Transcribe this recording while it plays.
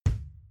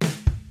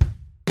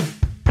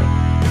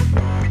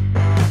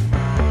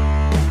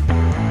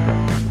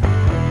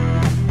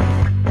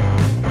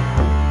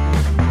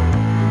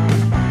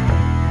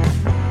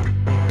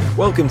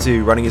Welcome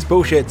to Running is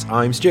Bullshit.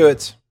 I'm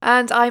Stuart.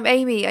 And I'm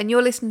Amy, and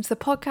you're listening to the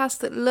podcast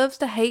that loves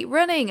to hate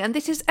running. And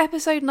this is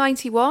episode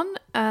 91,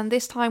 and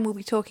this time we'll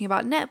be talking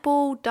about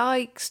netball,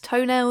 dykes,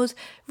 toenails,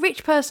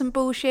 rich person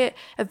bullshit,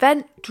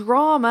 event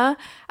drama,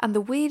 and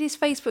the weirdest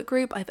Facebook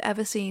group I've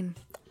ever seen.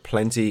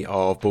 Plenty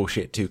of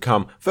bullshit to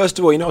come. First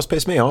of all, you know what's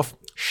pissed me off?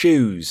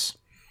 Shoes.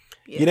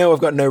 Yeah. You know,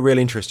 I've got no real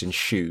interest in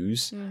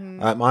shoes.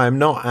 Mm-hmm. I am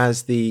not,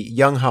 as the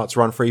Young Hearts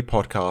Run Free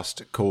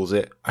podcast calls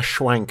it, a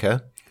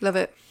schwanker. Love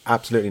it.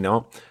 Absolutely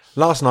not.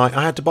 Last night,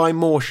 I had to buy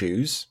more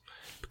shoes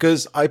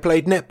because I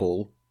played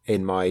netball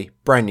in my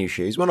brand new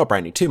shoes. Well, not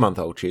brand new,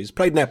 2-month-old shoes.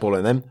 Played netball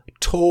in them,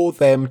 tore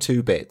them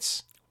to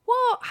bits.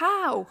 What?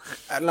 How?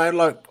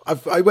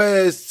 I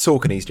wear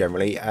Sauconys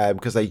generally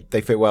because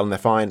they fit well and they're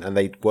fine and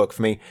they work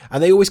for me.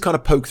 And they always kind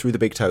of poke through the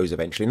big toes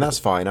eventually, and that's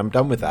fine. I'm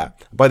done with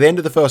that. By the end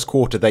of the first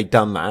quarter, they'd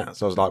done that.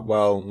 So I was like,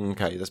 well,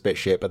 okay, that's a bit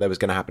shit, but that was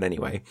going to happen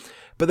anyway.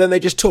 But then they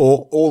just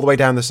tore all the way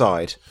down the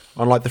side,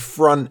 on like the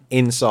front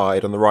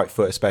inside, on the right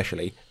foot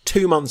especially.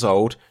 2 months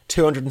old,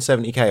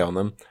 270k on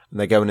them, and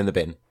they're going in the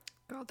bin.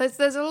 God,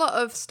 there's a lot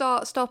of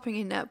stopping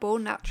in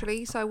netball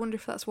naturally, so I wonder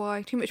if that's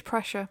why. Too much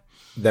pressure.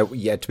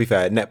 Yeah, to be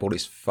fair, netball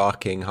is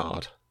fucking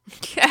hard.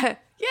 Yeah.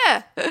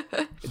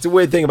 It's a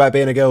weird thing about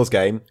being a girls'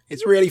 game.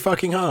 It's really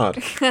fucking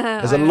hard.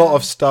 There's a lot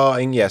of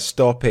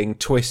stopping,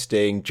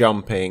 twisting,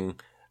 jumping,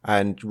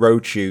 and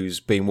road shoes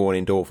being worn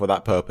indoor for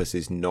that purpose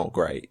is not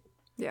great.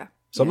 Yeah.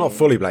 So I'm not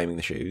fully blaming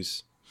the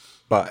shoes,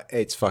 but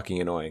it's fucking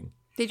annoying.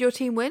 Did your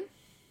team win?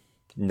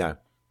 No.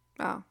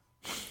 Oh.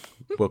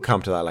 We'll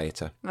come to that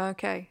later.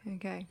 Okay.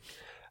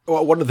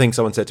 Well, one of the things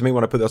someone said to me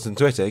when I put this on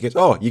Twitter, he goes,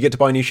 "Oh, you get to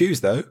buy new shoes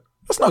though?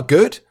 That's not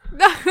good."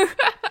 No.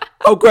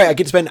 Oh, great, I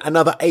get to spend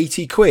another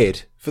 80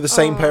 quid for the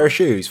same pair of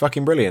shoes.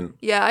 Fucking brilliant.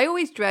 Yeah, I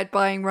always dread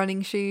buying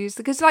running shoes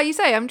because, like you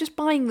say, I'm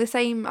buying the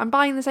same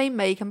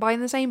make, I'm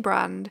buying the same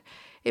brand.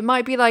 It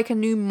might be like a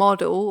new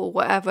model or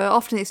whatever.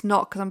 Often it's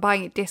not because I'm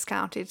buying it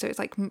discounted. So it's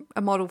like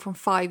a model from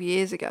 5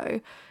 years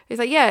ago. It's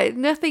like, yeah,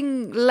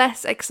 nothing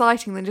less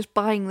exciting than just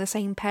buying the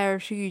same pair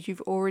of shoes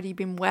you've already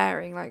been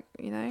wearing. Like,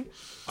 you know.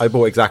 I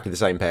bought exactly the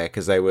same pair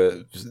because they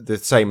were the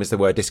same as they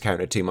were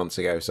discounted 2 months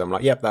ago. So I'm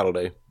like, yep, that'll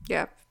do.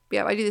 Yeah,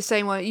 I do the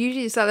same one.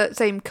 Usually it's that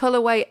same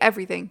colourway,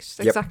 everything. It's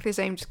just exactly the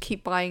same. Just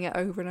keep buying it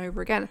over and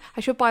over again.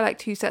 I should buy like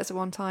 2 sets at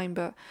one time,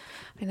 but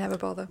I never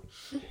bother.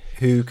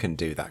 Who can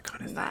do that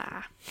kind of thing?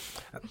 Nah.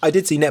 I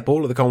did see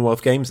netball at the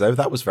Commonwealth Games, though.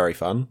 That was very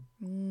fun.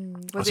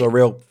 I saw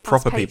real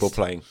proper people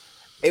playing.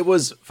 It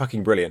was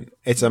fucking brilliant.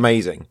 It's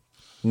amazing.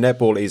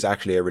 Netball is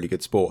actually a really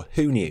good sport.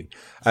 Who knew?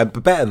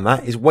 But better than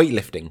that is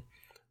weightlifting.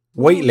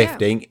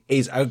 Weightlifting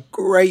is a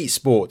great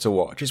sport to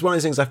watch. It's one of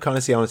those things I've kind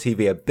of seen on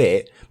TV a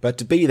bit, but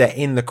to be there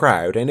in the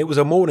crowd, and it was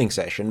a morning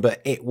session,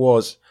 but it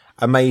was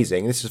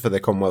amazing. This is for the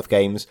Commonwealth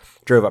Games.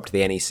 Drove up to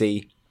the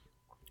NEC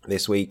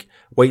this week.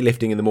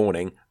 Weightlifting in the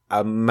morning,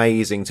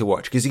 amazing to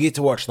watch because you get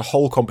to watch the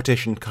whole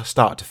competition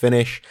start to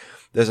finish.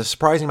 There's a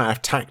surprising amount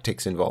of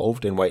tactics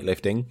involved in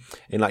weightlifting,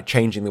 in like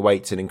changing the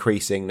weights and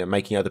increasing and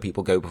making other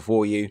people go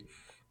before you,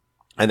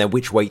 and then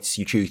which weights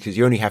you choose because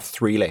you only have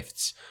 3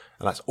 lifts.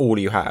 And that's all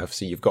you have,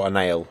 so you've got to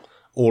nail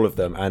all of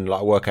them and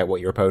like work out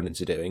what your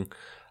opponents are doing.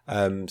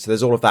 So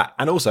there's all of that.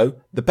 And also,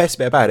 the best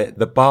bit about it,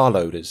 the bar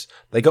loaders.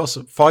 They got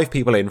 5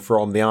 people in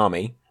from the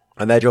army,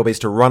 and their job is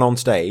to run on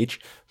stage,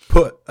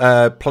 put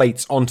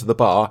plates onto the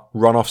bar,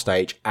 run off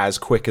stage as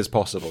quick as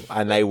possible.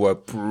 And they were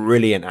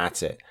brilliant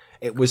at it.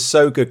 It was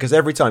so good, because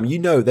every time, you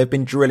know, they've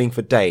been drilling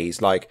for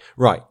days, like,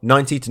 right,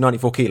 90 to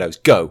 94 kilos,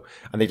 go.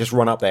 And they just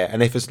run up there.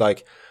 And if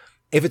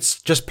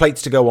it's just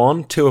plates to go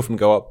on, 2 of them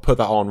go up, put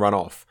that on, run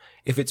off.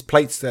 If it's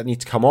plates that need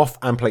to come off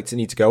and plates that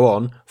need to go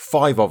on,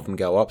 5 of them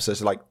go up. So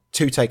it's like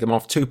 2 take them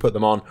off, 2 put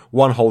them on,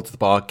 1 holds the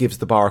bar, gives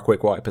the bar a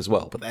quick wipe as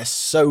well. But they're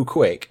so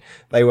quick.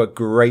 They were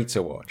great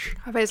to watch.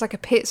 I bet it's like a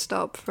pit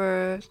stop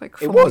for like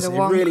Formula 1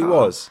 car. It really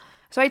was.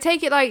 So I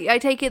take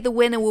it the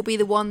winner will be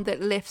the one that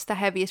lifts the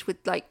heaviest with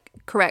like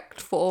correct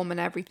form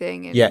and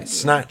everything. And, yeah,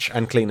 snatch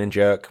and clean and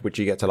jerk, which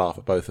you get to laugh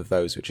at both of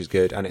those, which is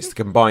good. And it's the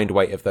combined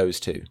weight of those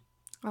 2.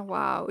 Oh,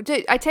 wow.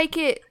 I take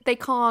it they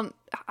can't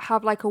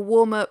have like a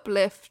warm-up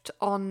lift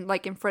on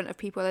like in front of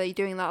people. Are you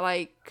doing that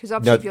like, because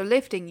obviously if you're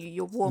lifting,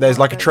 you're warm. There's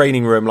like a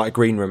training room, like a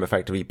green room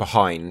effectively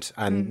behind,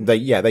 and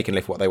they can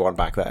lift what they want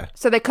back there.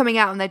 So they're coming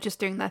out and they're just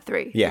doing their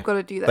 3. Yeah. You've got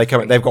to do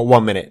that. They've got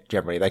 1 minute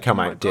generally. They come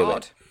out and do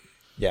it.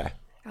 Yeah.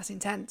 That's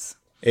intense.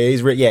 It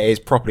is, it is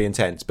properly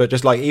intense. But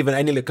just like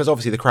even because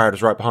obviously the crowd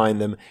is right behind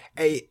them.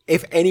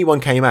 If anyone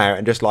came out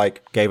and just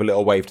like gave a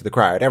little wave to the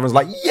crowd, everyone's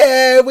like,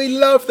 "Yeah, we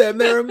love them.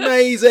 They're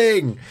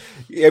amazing."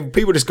 Yeah,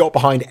 people just got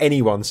behind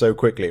anyone so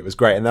quickly. It was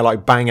great, and they're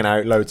like banging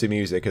out loads of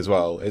music as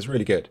well. It's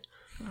really good.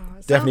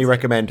 Definitely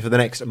recommend for the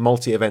next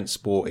multi-event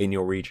sport in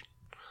your region.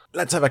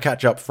 Let's have a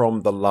catch up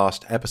from the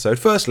last episode.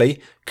 Firstly,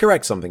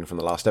 correct something from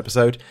the last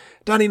episode.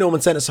 Danny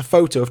Norman sent us a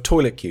photo of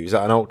toilet queues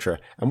at an Ultra,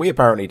 and we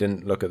apparently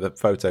didn't look at the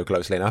photo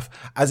closely enough,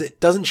 as it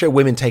doesn't show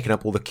women taking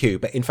up all the queue,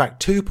 but in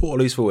fact 2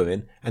 Portaloos for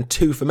women and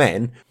 2 for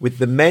men, with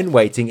the men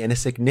waiting in a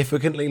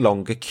significantly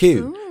longer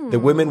queue. The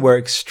women were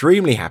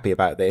extremely happy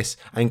about this,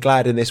 and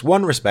glad in this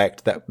one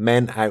respect that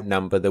men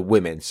outnumber the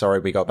women. Sorry,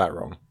 we got that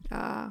wrong.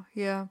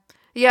 Yeah.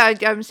 Yeah,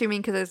 I'm assuming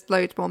because there's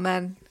loads more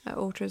men at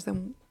Ultras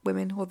than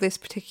women, or this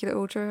particular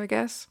Ultra, I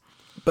guess.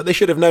 But they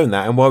should have known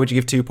that, and why would you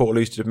give 2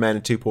 Portaloos to men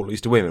and 2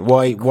 Portaloos to women?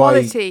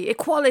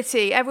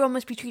 Equality. Everyone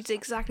must be treated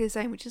exactly the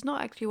same, which is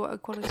not actually what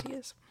equality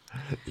is.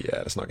 Yeah,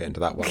 let's not get into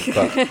that one.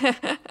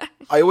 But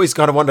I always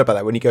kind of wonder about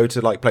that when you go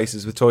to like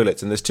places with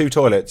toilets, and there's 2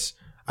 toilets,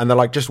 and they're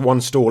like just one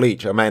stall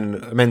each, a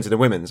men's and a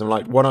women's. I'm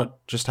like, why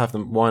not just have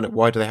them?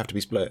 Why do they have to be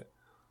split?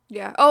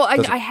 Yeah. Oh,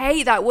 I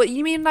hate that. What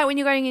you mean, like when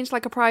you're going into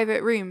like a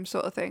private room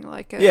sort of thing?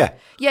 Like yeah.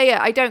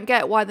 I don't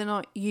get why they're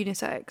not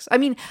unisex. I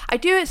mean, I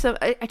do to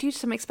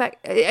some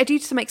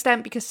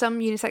extent because some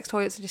unisex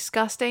toilets are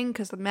disgusting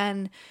because the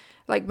men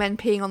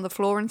peeing on the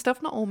floor and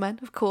stuff. Not all men,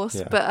 of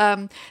course,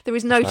 but there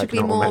is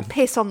notably more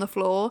piss on the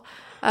floor.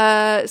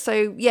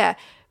 So yeah.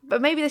 But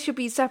maybe they should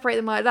be separate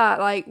them like that.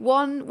 Like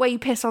one where you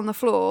piss on the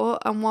floor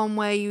and one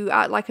where you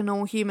act like a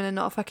normal human and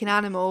not a fucking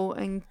animal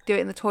and do it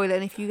in the toilet.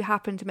 And if you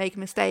happen to make a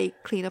mistake,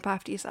 clean up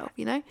after yourself,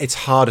 you know? It's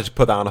harder to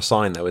put that on a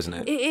sign though, isn't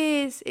it? It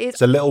is.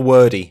 It's a little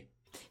wordy.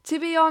 To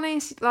be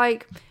honest,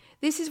 like,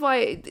 this is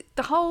why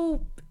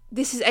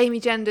this is Amy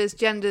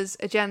Gender's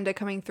agenda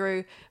coming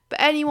through.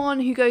 But anyone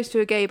who goes to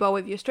a gay bar,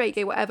 whether you're straight,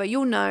 gay, whatever,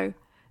 you'll know.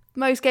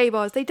 Most gay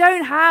bars, they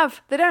don't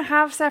have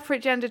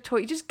separate gender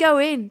toilets. Just go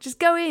in.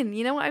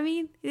 You know what I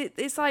mean?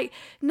 It's like,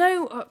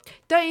 no,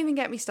 don't even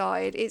get me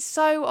started. It's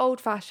so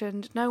old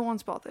fashioned. No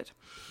one's bothered.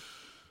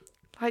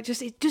 Like,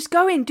 just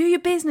go in, do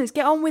your business,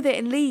 get on with it,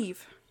 and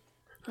leave.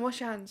 And wash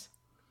your hands.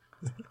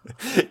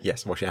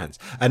 Yes, wash your hands.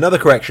 Another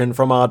correction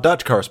from our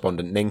Dutch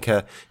correspondent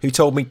Ninka, who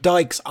told me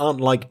dikes aren't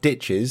like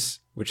ditches,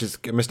 which is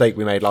a mistake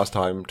we made last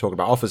time talking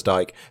about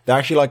Offersdijk. They're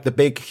actually like the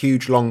big,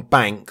 huge, long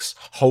banks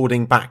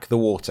holding back the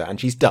water. And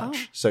she's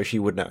Dutch, so she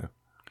would know.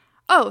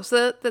 Oh,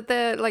 so that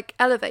they're like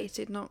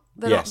elevated, not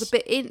not the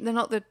bit in. They're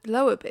not the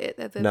lower bit.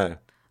 They're No.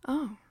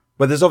 Oh.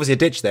 Well, there's obviously a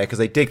ditch there because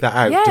they dig that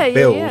out to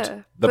build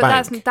the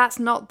bank. But that's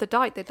not the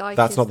dike. The dike.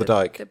 That's not the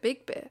dike. The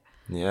big bit.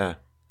 Yeah.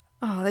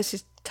 Oh, this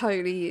has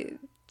totally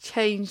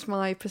changed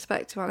my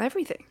perspective on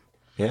everything.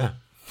 Yeah.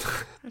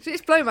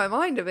 It's blown my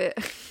mind a bit.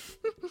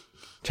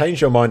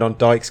 Change your mind on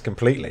dikes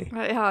completely.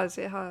 It has.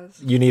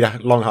 You need a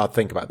long, hard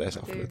think about this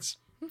afterwards.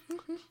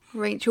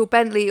 Rachel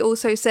Bentley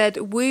also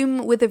said,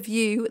 "Womb with a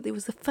view. It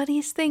was the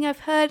funniest thing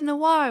I've heard in a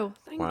while.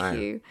 Thank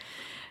you.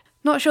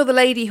 Not sure the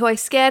lady who I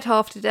scared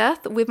half to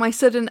death with my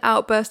sudden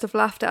outburst of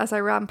laughter as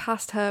I ran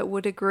past her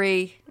would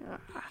agree."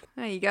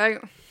 There you go.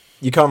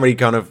 You can't really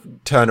kind of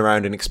turn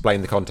around and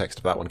explain the context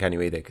of that one, can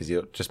you, either? Because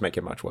you'll just make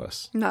it much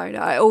worse. No.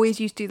 I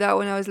always used to do that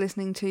when I was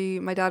listening to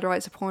My Dad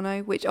Writes a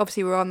Porno, which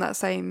obviously we're on that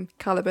same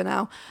calibre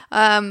now.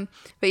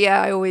 But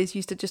yeah, I always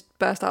used to just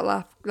burst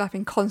out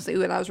laughing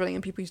constantly when I was running,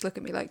 and people used to look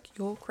at me like,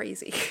 you're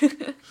crazy.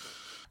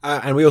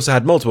 And we also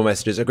had multiple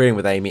messages agreeing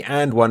with Amy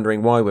and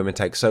wondering why women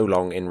take so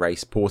long in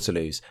race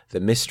Portaloos. The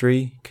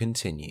mystery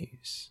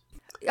continues.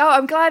 Oh,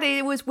 I'm glad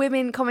it was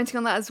women commenting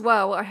on that as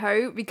well, I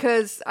hope,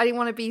 because I didn't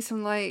want to be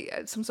some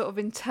sort of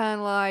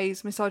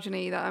internalized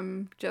misogyny that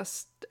I'm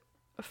just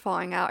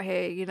firing out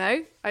here, you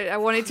know? I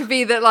want it to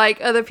be that like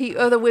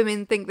other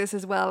women think this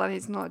as well, and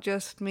it's not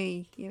just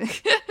me, you know?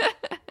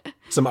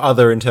 Some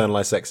other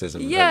internalized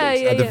sexism,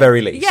 at the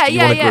very least.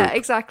 Yeah,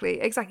 exactly.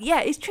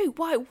 Yeah, it's true.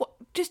 Why?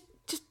 Just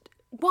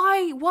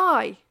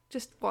why?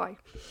 Just why?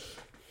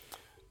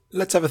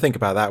 Let's have a think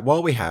about that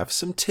while we have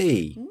some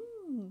tea.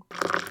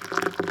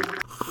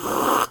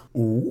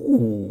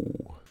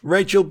 Ooh.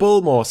 Rachel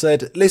Bullmore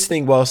said,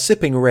 listening while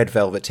sipping red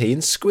velvet tea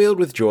and squealed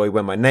with joy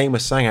when my name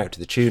was sang out to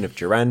the tune of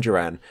Duran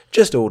Duran.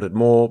 Just ordered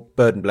more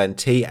Bird and Blend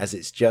tea as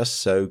it's just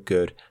so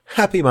good.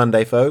 Happy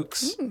Monday,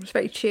 folks. It's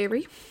very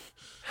cheery.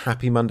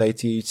 Happy Monday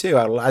to you too.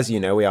 As you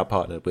know, we are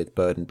partnered with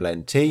Bird and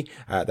Blend Tea.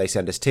 They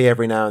send us tea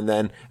every now and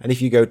then. And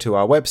if you go to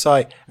our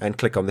website and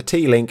click on the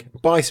tea link,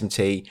 buy some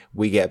tea,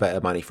 we get a bit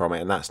of money from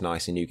it. And that's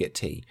nice. And you get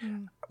tea.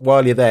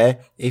 While you're there,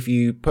 if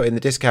you put in the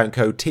discount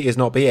code Tea is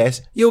not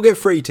BS, you'll get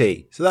free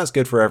tea. So that's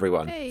good for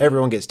everyone. Hey.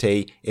 Everyone gets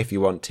tea if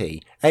you want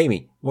tea.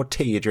 Amy, what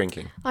tea are you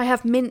drinking? I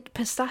have mint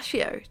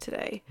pistachio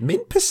today.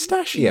 Mint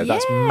pistachio?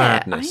 That's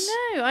madness.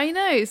 I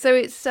know. So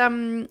it's Sri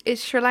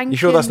Lankan. You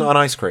sure that's not an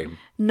ice cream?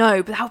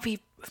 No, but that would be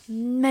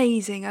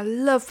amazing. I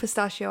love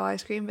pistachio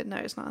ice cream, but no,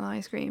 it's not an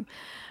ice cream.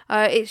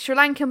 It's Sri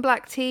Lankan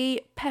black tea,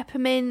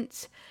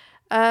 peppermint,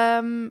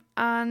 and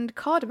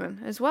cardamom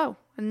as well,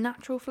 and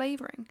natural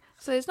flavouring.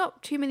 So there's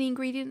not too many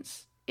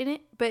ingredients in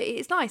it, but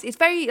it's nice. It's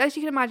very, as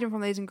you can imagine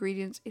from those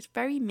ingredients, it's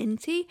very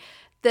minty.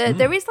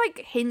 There is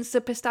like hints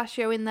of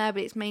pistachio in there,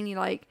 but it's mainly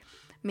like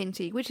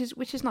minty, which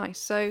is nice.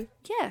 So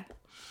yeah.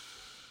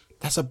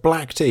 That's a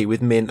black tea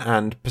with mint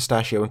and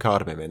pistachio and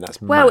cardamom in.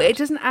 That's well, mad. it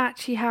doesn't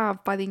actually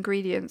have by the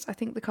ingredients. I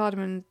think the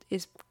cardamom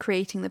is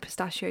creating the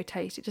pistachio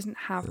taste. It doesn't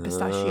have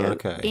pistachio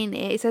in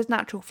it. It says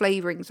natural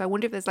flavouring, so I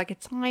wonder if there's like a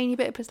tiny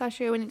bit of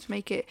pistachio in it to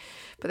make it.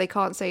 But they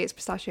can't say it's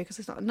pistachio because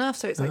it's not enough.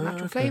 So it's like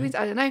natural flavourings.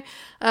 I don't know.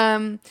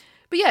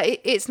 But yeah,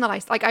 it's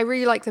nice. Like, I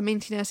really like the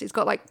mintiness. It's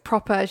got like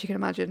proper, as you can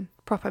imagine,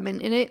 proper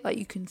mint in it. Like,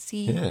 you can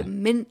see the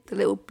mint, the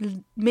little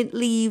mint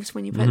leaves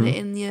when you put it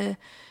in your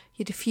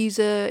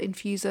infuser.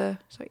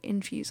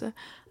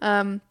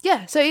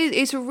 So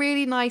it's a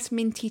really nice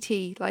minty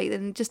tea. Like,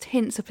 and just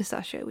hints of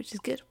pistachio, which is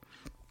good.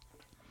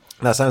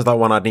 That sounds like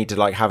one I'd need to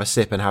like have a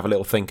sip and have a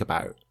little think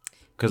about.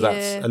 Because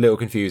that's a little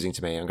confusing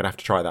to me. I'm gonna have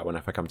to try that one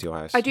if I come to your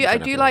house. I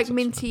do like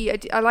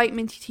minty. I like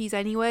minty teas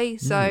anyway,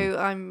 so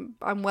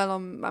I'm well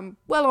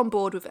on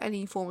board with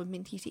any form of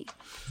minty tea.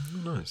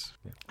 Oh, nice.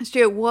 Yeah.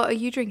 Stuart, what are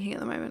you drinking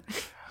at the moment?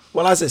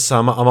 Well, as it's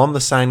summer, I'm on the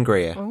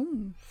sangria.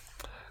 Oh.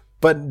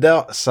 But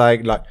not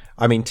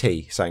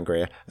tea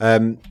sangria.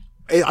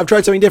 I've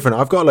tried something different.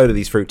 I've got a load of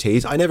these fruit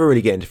teas. I never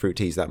really get into fruit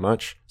teas that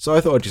much, so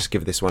I thought I'd just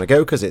give this one a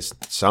go because it's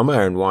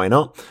summer and why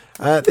not?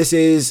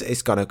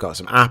 It's got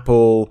some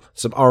apple,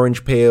 some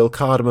orange peel,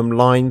 cardamom,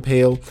 lime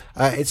peel.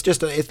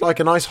 It's like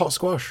a nice hot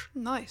squash.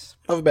 Nice.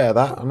 Have a bit of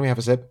that, and we have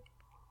a sip.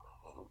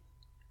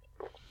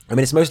 I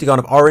mean, it's mostly kind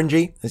of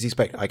orangey, as you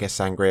expect. I guess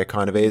sangria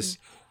kind of is.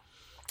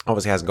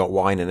 Obviously hasn't got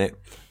wine in it,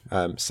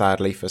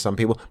 sadly for some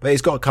people. But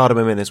it's got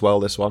cardamom in as well,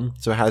 this one.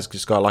 So it has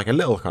just got like a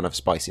little kind of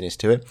spiciness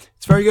to it.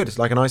 It's very good. It's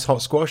like a nice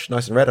hot squash,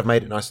 nice and red. I've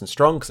made it nice and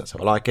strong because that's how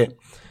I like it.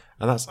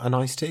 And that's a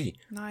nice tea.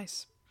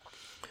 Nice.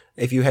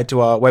 If you head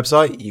to our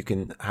website, you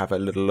can have a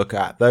little look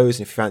at those.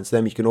 And if you fancy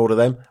them, you can order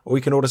them. Or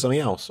you can order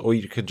something else. Or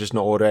you could just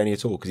not order any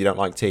at all because you don't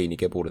like tea and you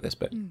get bored of this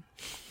bit.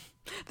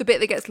 The bit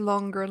that gets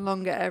longer and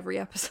longer every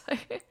episode.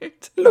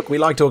 Look, we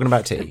like talking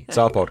about tea. It's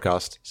our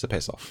podcast, so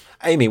piss off.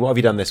 Amy, what have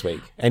you done this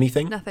week?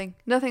 Anything? Nothing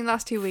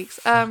last 2 weeks.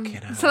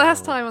 So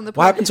last time on the podcast.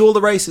 What happened to all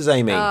the races,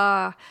 Amy?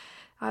 I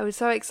was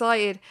so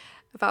excited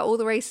about all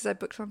the races I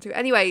booked onto.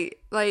 Anyway,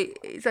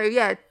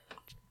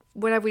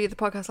 whenever we did the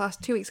podcast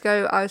last 2 weeks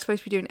ago, I was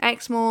supposed to be doing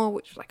Exmoor,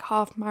 which was like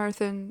half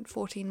marathon,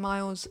 14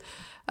 miles.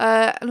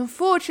 And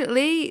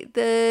unfortunately,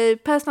 the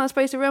person I was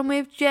supposed to run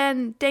with,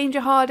 Jen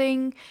Danger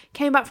Harding,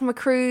 came back from a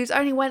cruise,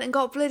 only went and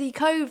got bloody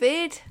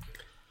COVID.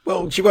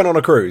 Well, she went on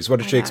a cruise. What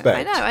did she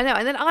expect? I know.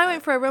 And then I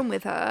went for a run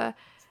with her.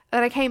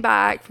 And I came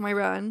back for my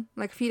run,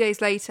 like a few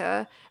days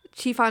later.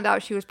 She found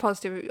out she was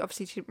positive.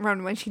 Obviously, she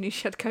ran when she knew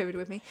she had COVID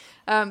with me.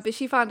 But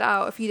she found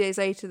out a few days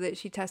later that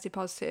she tested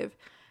positive.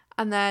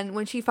 And then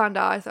when she found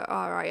out, I thought,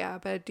 all right, I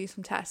better do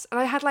some tests. And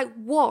I had like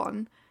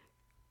one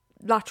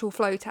lateral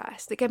flow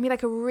test that gave me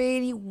like a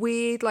really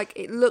weird, like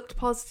it looked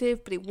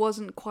positive, but it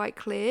wasn't quite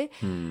clear.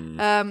 So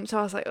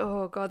I was like,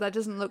 oh God, that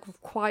doesn't look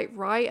quite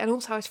right. And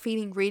also I was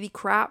feeling really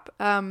crap.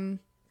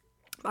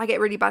 I get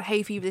really bad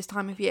hay fever this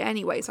time of year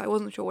anyway, so I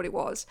wasn't sure what it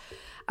was.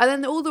 And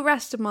then all the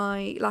rest of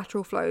my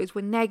lateral flows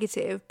were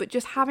negative, but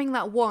just having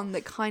that one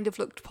that kind of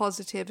looked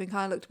positive and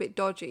kind of looked a bit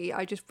dodgy,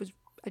 I just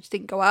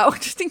didn't go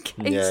out just in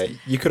case. Yeah,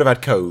 you could have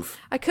had Cove.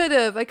 I could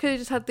have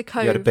just had the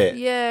Cove. You had a bit.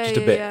 Yeah, just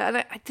a bit. Yeah.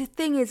 And the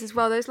thing is as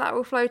well, those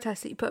lateral flow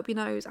tests that you put up your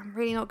nose, I'm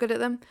really not good at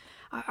them.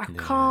 I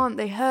can't.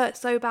 They hurt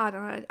so bad,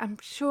 and I'm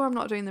sure I'm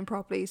not doing them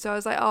properly. So I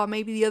was like, oh,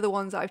 maybe the other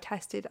ones that I've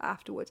tested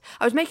afterwards.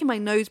 I was making my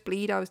nose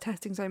bleed. I was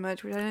testing so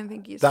much, which I don't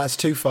think is... That's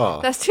too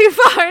far. That's too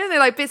far, isn't it?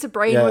 Like bits of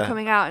brain were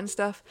coming out and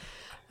stuff.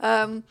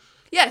 So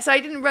I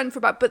didn't run for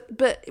about...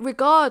 But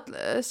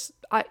regardless,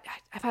 I've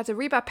had a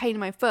really bad pain in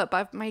my foot,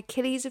 but my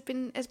Achilles has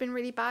been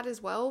really bad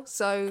as well.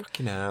 So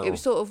it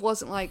sort of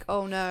wasn't like,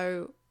 oh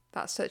no,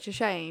 that's such a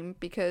shame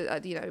because,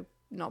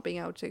 not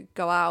being able to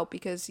go out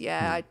because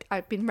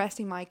I've been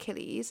resting my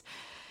Achilles.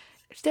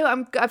 Still,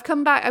 I've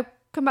come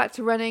back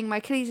to running. My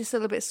Achilles is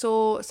still a bit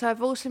sore, so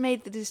I've also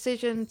made the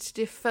decision to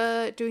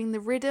defer doing the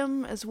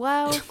Riddim as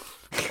well,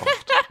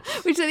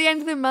 which is at the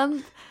end of the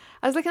month.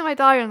 I was looking at my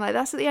diary and I'm like,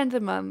 that's at the end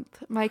of the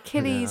month. My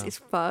Achilles is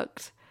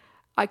fucked.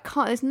 I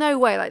can't. There's no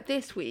way. Like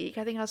this week,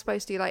 I think I was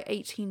supposed to do like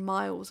 18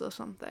 miles or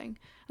something. And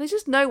there's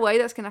just no way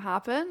that's going to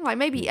happen. Like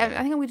maybe I think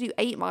I'm going to do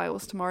 8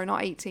 miles tomorrow,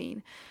 not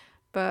 18.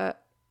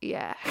 But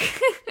yeah.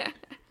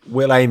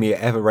 Will Amy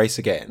ever race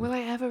again? Will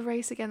I ever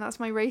race again? That's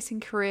my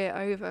racing career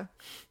over.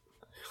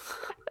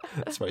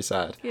 That's very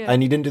sad. Yeah.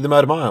 And you didn't do the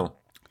Murder Mile?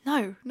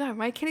 No,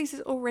 my Achilles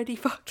is already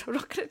fucked. I'm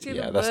not going to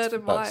do the Murder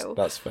Mile.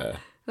 That's fair.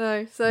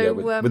 No, so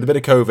with a bit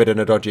of COVID and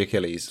a dodgy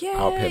Achilles,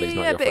 our Achilles not your friend.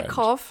 Yeah, a bit of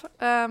cough.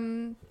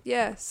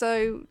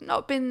 So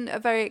not been a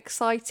very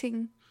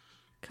exciting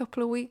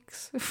couple of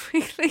weeks,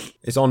 really.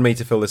 It's on me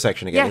to fill this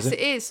section again, yes, is it?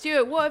 Yes, it is.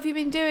 Stuart, what have you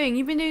been doing?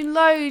 You've been doing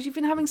loads. You've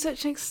been having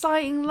such an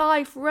exciting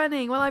life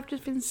running. Well, I've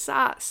just been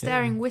sat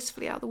staring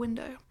wistfully out the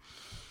window.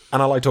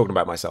 And I like talking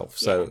about myself,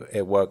 so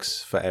it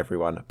works for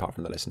everyone apart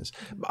from the listeners.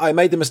 I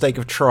made the mistake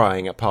of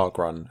trying a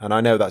parkrun, and I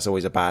know that's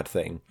always a bad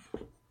thing.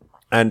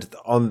 And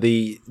on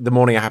the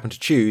morning I happened to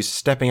choose,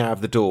 stepping out of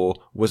the door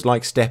was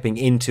like stepping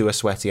into a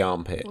sweaty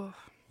armpit. Oof.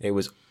 It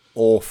was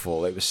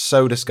awful. It was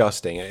so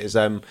disgusting. It is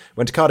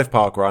went to Cardiff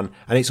Park Run,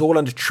 and it's all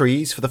under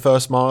trees for the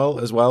first mile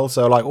as well.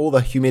 So like all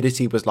the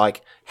humidity was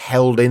like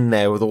held in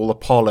there with all the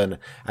pollen,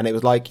 and it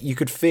was like you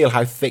could feel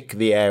how thick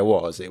the air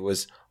was. It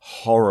was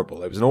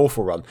horrible. It was an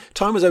awful run.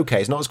 Time was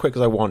okay. It's not as quick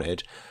as I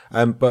wanted,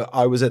 but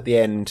I was at the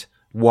end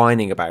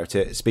whining about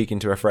it, speaking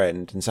to a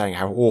friend and saying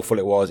how awful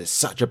it was. It's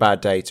such a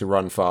bad day to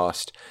run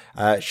fast.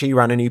 She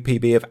ran a new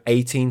PB of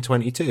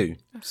 18:22.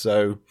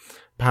 So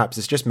perhaps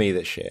it's just me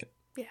that's shit.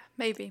 Yeah,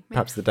 maybe.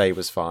 Perhaps the day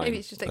was fine. Maybe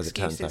it's just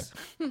excuses. As it turns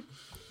out.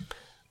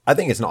 I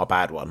think it's not a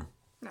bad one.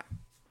 No.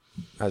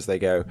 As they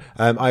go.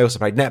 I also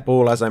played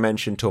netball, as I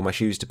mentioned, tore my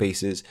shoes to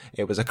pieces.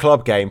 It was a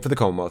club game for the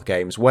Commonwealth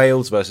Games,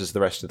 Wales versus the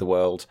rest of the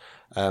world.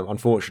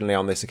 Unfortunately,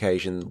 on this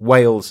occasion,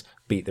 Wales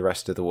beat the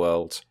rest of the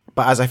world.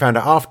 But as I found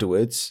out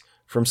afterwards,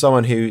 from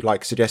someone who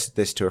suggested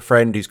this to a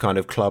friend who's kind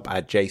of club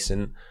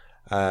adjacent,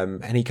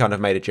 and he kind of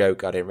made a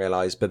joke, I didn't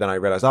realise, but then I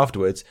realised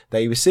afterwards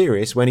that he was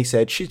serious when he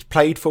said she's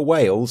played for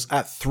Wales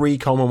at 3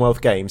 Commonwealth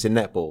Games in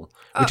netball,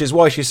 which is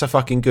why she's so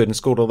fucking good and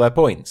scored all their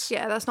points.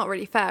 Yeah, that's not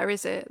really fair,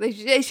 is it?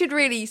 They should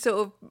really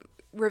sort of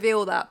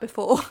reveal that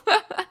before.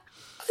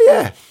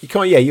 Yeah, you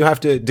can't. Yeah, you have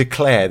to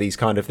declare these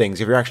kind of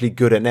things if you're actually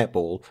good at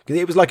netball. Because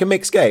it was like a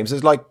mixed game. So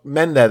there's like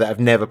men there that have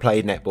never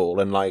played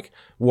netball and like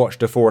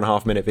watched a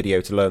 4.5 minute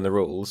video to learn the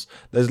rules.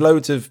 There's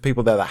loads of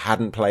people there that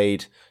hadn't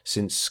played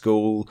since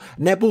school.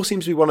 Netball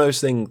seems to be one of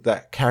those things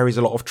that carries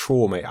a lot of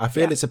trauma. I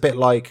feel it's a bit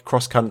like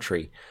cross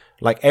country.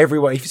 Like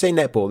everyone, if you say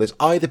netball, there's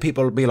either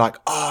people will be like,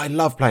 "Oh, I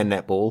love playing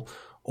netball,"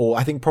 or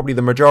I think probably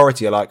the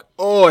majority are like,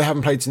 "Oh, I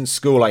haven't played since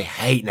school. I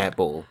hate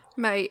netball."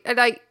 Mate,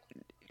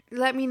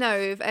 let me know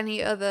if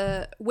any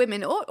other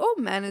women or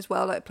men as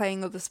well like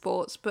playing other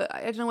sports, but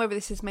I don't know whether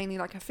this is mainly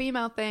like a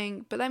female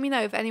thing, but let me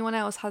know if anyone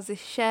else has this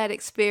shared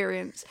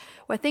experience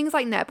where things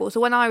like netball. So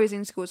when I was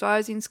in school,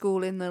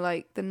 in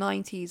the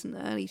 90s and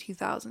the early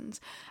 2000s,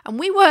 and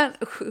we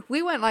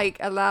weren't like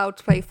allowed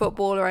to play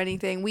football or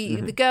anything.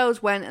 The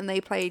girls went and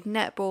they played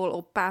netball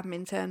or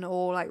badminton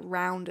or like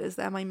rounders.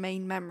 They're my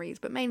main memories,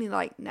 but mainly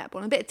like netball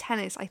and a bit of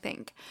tennis, I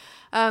think.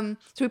 So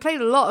we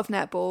played a lot of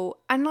netball,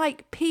 and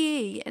like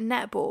PE and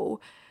netball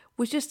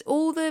was just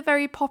all the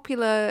very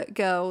popular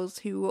girls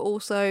who were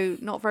also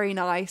not very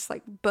nice,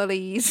 like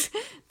bullies.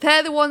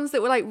 They're the ones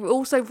that were like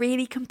also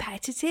really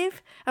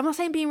competitive. I'm not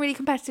saying being really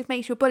competitive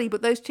makes you a bully,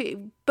 but those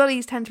two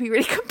bullies tend to be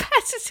really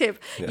competitive,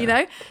 you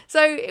know?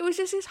 So it was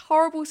just this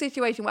horrible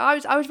situation where I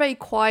was very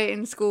quiet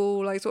in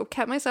school, like sort of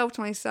kept myself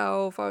to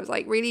myself. I was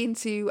like really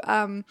into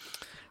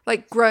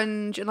like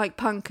grunge and like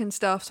punk and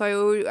stuff.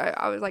 So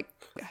I was like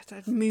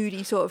a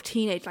moody sort of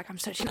teenage, like I'm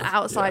such an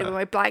outsider with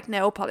my black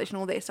nail polish and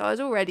all this. So I was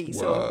already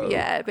sort of,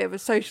 a bit of a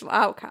social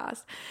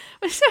outcast.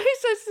 But so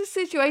it's just a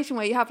situation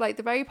where you have like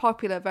the very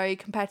popular, very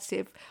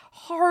competitive,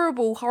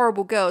 horrible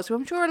girls who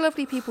I'm sure are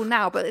lovely people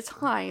now, but at the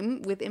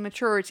time with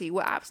immaturity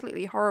were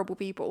absolutely horrible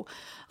people,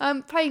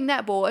 playing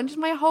netball. And just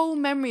my whole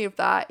memory of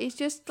that is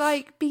just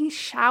like being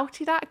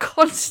shouted at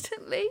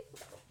constantly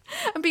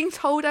and being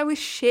told I was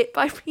shit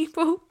by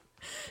people.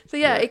 So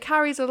it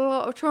carries a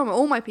lot of trauma.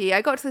 All my PE,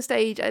 I got to the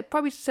stage, I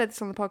probably said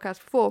this on the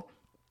podcast before,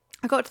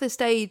 I got to the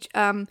stage, we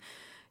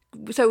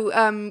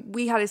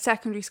had a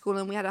secondary school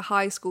and we had a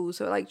high school,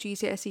 so like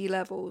GCSE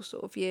level,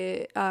 sort of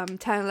year 10,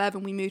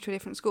 11, we moved to a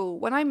different school.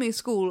 When I moved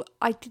school,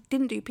 I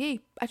didn't do PE.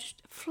 I just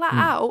flat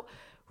out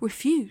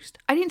refused.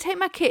 I didn't take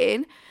my kit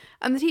in,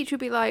 and the teacher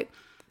would be like,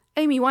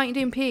 Amy, why aren't you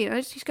doing PE? And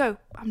I just go,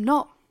 I'm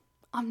not.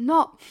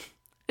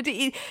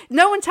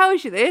 No one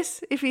tells you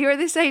this. If you're at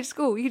this age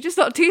school, you just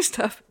not do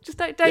stuff. Just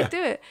don't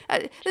do it.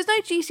 There's no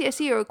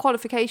GCSE or a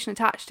qualification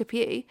attached to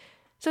PE,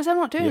 so I'm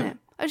not doing it.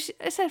 I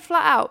said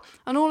flat out,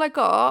 and all I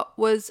got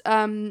was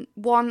 1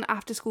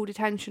 after school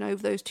detention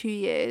over those 2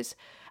 years,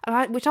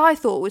 which I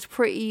thought was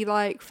pretty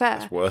like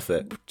fair. It's worth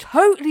it.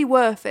 Totally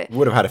worth it.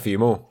 Would have had a few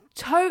more.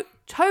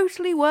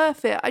 Totally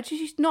worth it. I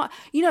just not,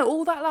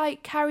 all that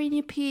like carrying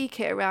your PE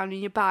kit around in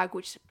your bag,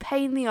 which is a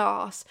pain in the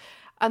arse.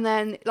 And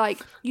then,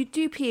 like, you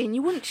do pee and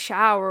you wouldn't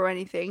shower or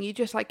anything. You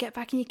just, like, get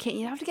back in your kit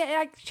and you have to get,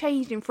 like,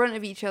 changed in front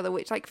of each other,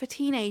 which, like, for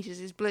teenagers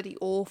is bloody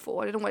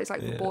awful. I don't know what it's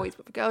like for boys,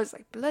 but for girls, it's,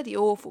 like, bloody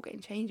awful getting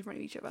changed in front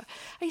of each other.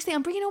 I used to think,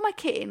 I'm bringing all my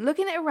kit in,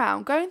 looking at it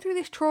around, going through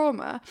this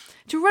trauma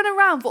to run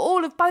around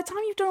by the time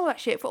you've done all that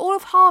shit, for all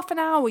of half an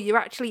hour, you're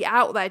actually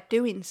out there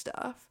doing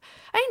stuff.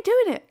 I ain't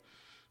doing it.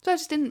 So I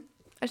just didn't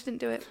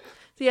do it.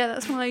 Yeah,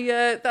 that's my, you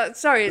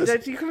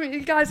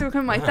guys are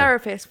becoming my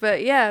therapist,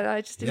 but yeah,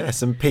 I just didn't. Yeah,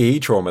 some PE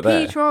trauma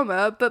there. PE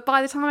trauma, but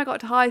by the time I got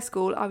to high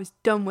school, I was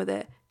done with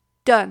it.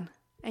 Done.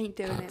 Ain't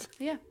doing it.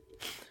 Yeah.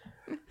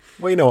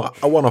 Well,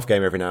 a one-off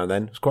game every now and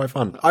then. It's quite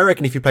fun. I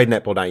reckon if you played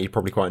netball now, you'd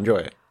probably quite enjoy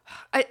it.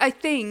 I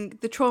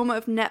think the trauma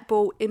of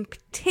netball in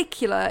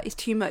particular is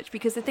too much,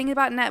 because the thing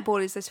about netball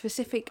is there's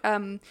specific,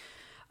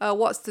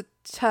 what's the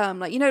term,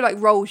 like, like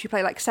roles you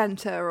play, like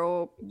centre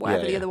or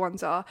whatever the other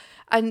ones are,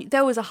 and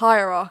there was a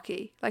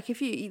hierarchy. Like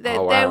if you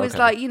there was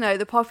like,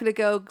 the popular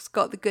girls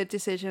got the good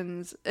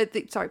decisions,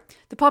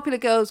 the popular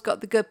girls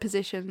got the good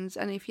positions,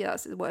 and if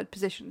that's the word,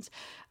 positions,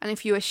 and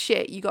if you were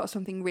shit, you got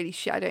something really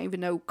shit. I don't even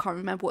know, can't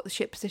remember what the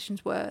shit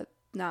positions were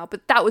now,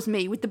 but that was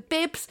me with the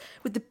bibs,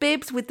 with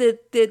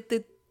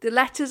the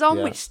letters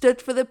on, which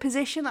stood for the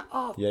position. Like,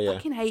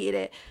 fucking hated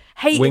it.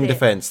 Wing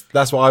defense.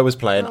 That's what I was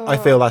playing. I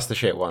feel that's the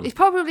shit one. It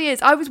probably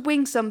is. I was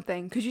wing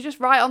something because you're just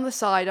right on the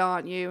side,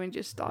 aren't you? And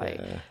just like,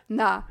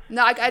 nah.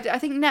 I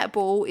think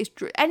netball is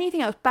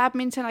anything else.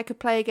 Badminton, I could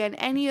play again.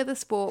 Any other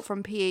sport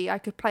from PE, I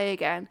could play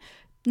again.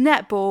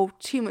 Netball,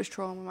 too much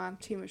trauma, man.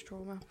 Too much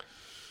trauma.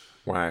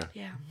 Wow.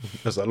 Yeah.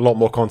 There's a lot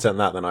more content in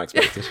that than I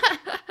expected.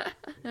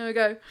 There we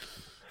go.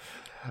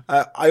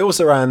 I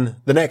also ran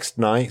the next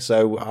night,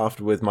 so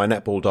after with my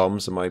netball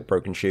DOMs and my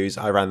broken shoes,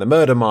 I ran the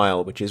Murder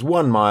Mile, which is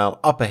 1 mile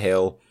up a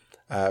hill,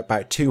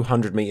 about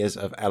 200 metres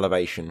of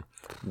elevation.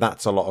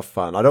 That's a lot of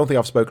fun. I don't think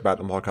I've spoken about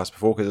it on the podcast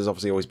before because there's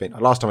obviously always been...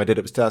 Last time I did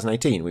it was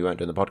 2018. We weren't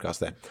doing the podcast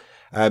then.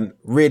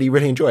 Really,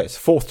 really enjoy it. It's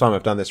the 4th time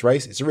I've done this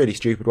race. It's a really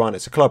stupid one.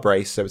 It's a club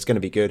race, so it's going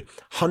to be good.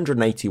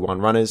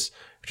 181 runners,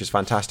 which is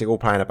fantastic. All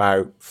playing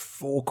about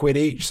 £4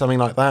 each, something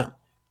like that.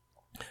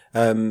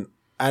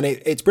 And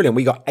it's brilliant.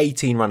 We got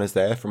 18 runners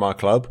there from our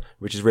club,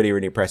 which is really,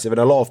 really impressive. And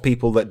a lot of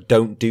people that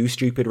don't do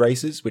stupid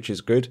races, which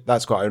is good.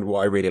 That's quite what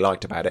I really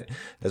liked about it.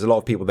 There's a lot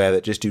of people there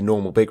that just do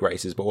normal big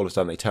races, but all of a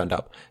sudden they turned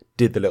up,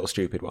 did the little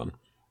stupid one.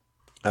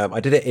 I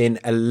did it in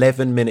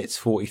 11 minutes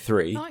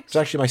 43. Nice. It's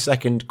actually my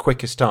second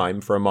quickest time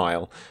for a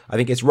mile. I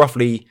think it's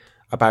roughly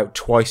about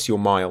twice your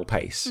mile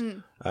pace.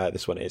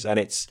 This one is. And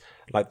it's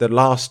like the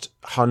last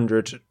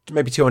 100,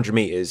 maybe 200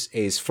 meters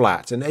is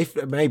flat and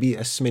maybe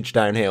a smidge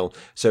downhill.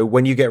 So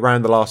when you get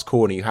around the last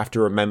corner, you have to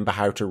remember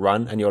how to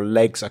run and your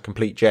legs are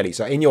complete jelly.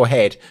 So in your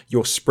head,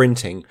 you're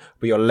sprinting,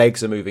 but your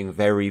legs are moving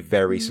very,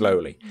 very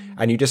slowly.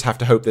 And you just have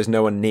to hope there's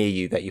no one near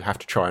you that you have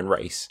to try and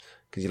race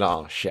because you're like,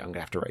 oh shit, I'm going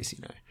to have to race,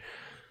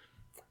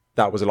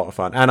 That was a lot of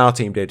fun. And our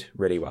team did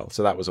really well.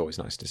 So that was always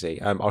nice to see.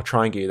 I'll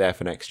try and get you there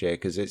for next year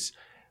because it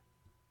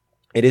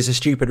is a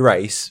stupid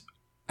race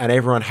and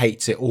everyone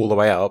hates it all the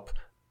way up.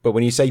 But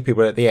when you say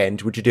people at the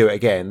end, would you do it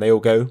again? They all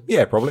go,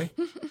 yeah, probably.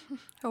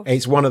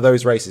 It's one of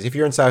those races. If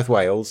you're in South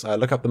Wales,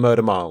 look up the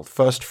Murder Mile,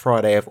 first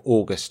Friday of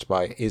August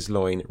by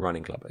Isloyn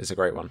Running Club. It's a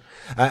great one.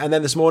 And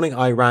then this morning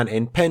I ran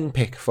in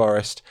Penpick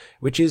Forest,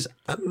 which is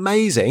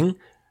amazing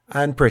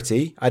and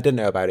pretty. I didn't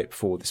know about it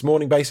before this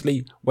morning,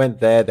 basically.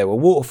 Went there. There were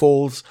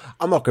waterfalls.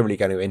 I'm not really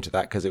going into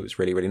that because it was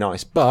really, really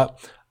nice. But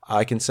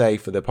I can say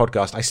for the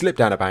podcast, I slipped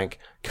down a bank,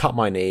 cut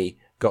my knee,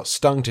 got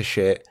stung to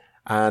shit.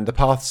 And the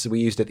paths we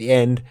used at the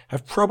end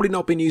have probably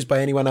not been used by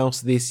anyone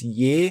else this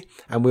year.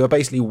 And we were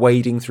basically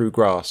wading through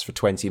grass for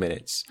 20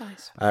 minutes.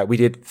 Nice. We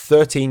did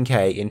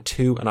 13k in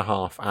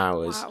 2.5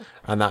 hours. Wow.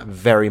 And that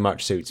very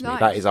much suits me.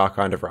 That is our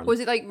kind of run.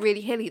 Was it like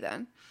really hilly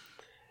then?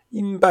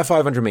 About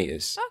 500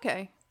 meters.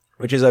 Okay.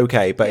 Which is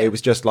okay, but it was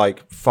just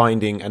like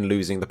finding and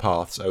losing the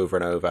paths over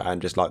and over,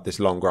 and just like this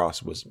long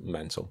grass was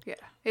mental. Yeah,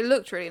 it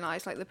looked really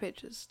nice, like the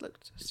pictures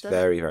looked. It's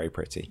very, very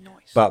pretty.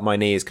 Nice. But my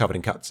knee is covered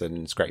in cuts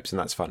and scrapes, and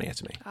that's funnier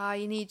to me.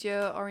 You need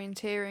your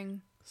orienteering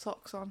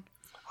socks on.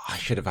 I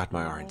should have had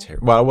my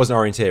orienteering. Well, I wasn't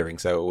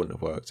orienteering, so it wouldn't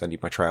have worked. I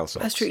need my trail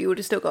socks. That's true, you would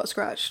have still got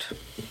scratched.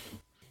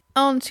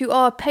 On to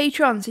our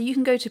Patreon. So you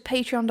can go to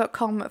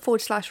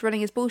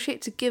patreon.com/runningisbullshit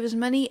to give us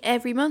money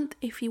every month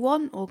if you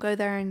want, or go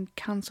there and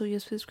cancel your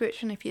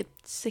subscription if you're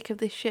sick of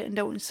this shit and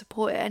don't want to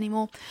support it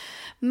anymore.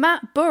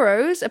 Matt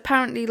Burrows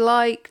apparently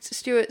liked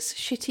Stuart's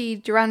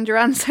shitty Duran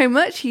Duran so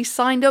much he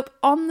signed up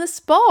on the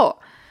spot.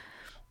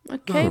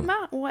 Okay,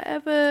 Matt,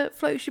 whatever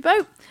floats your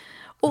boat.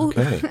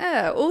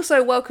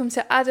 Also, welcome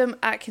to Adam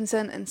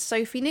Atkinson and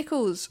Sophie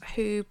Nichols,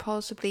 who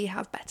possibly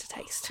have better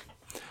taste.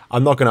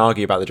 I'm not going to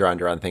argue about the Duran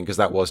Duran thing because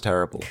that was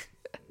terrible.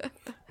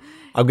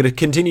 I'm going to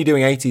continue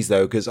doing 80s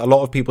though because a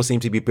lot of people seem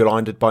to be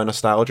blinded by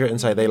nostalgia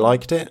and say they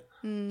liked it.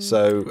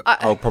 So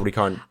I'll probably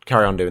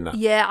carry on doing that.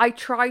 Yeah, I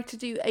tried to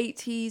do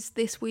 80s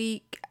this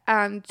week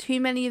and too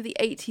many of the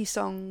 80s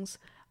songs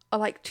are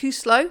like too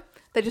slow.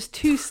 They're just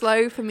too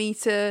slow for me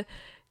to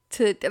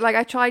like.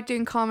 I tried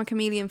doing Karma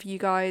Chameleon for you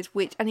guys,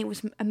 and it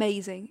was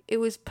amazing. It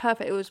was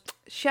perfect. It was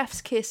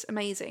Chef's Kiss,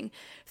 amazing.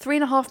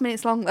 3.5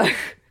 minutes long though.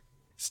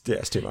 Yeah,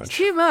 it's too much. It's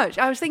too much.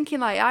 I was thinking,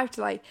 like, I have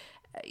to, like,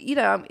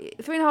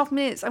 3.5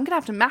 minutes. I'm going to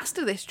have to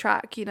master this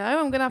track, I'm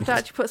going to have to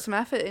actually put some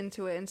effort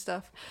into it and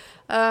stuff.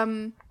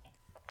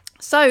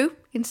 So,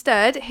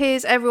 instead,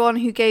 here's everyone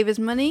who gave us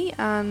money.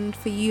 And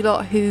for you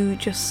lot who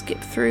just skip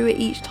through it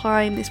each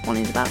time, this one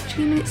is about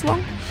 2 minutes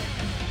long.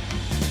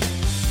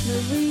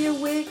 Maria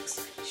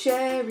Wicks,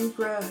 Sherry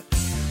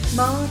Brooks,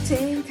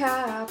 Martin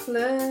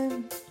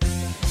Kaplan,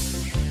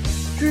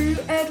 Drew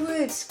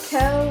Edwards,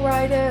 Kel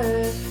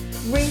Ryder,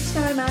 Reach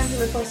Time,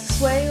 Angela Foster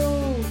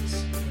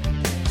Swales,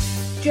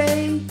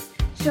 Jay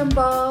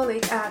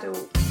Shambolic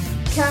Adult,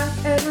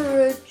 Kath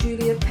Everett,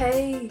 Julia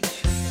Page,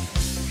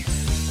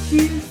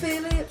 Hugh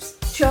Phillips,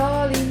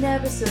 Charlie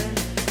Neverson,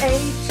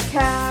 H.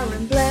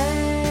 Karen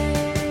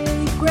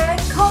Blake, Greg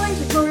Collins,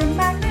 Victoria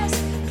Magnus,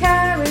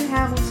 Karen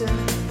Hamilton,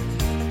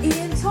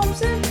 Ian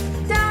Thompson,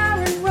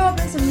 Darren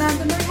Roberts,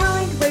 Amanda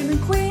Marie,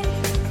 Raymond Quinn,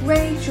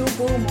 Rachel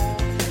Bullmore,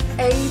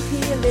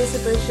 AP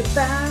Elizabeth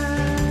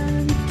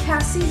Shaban,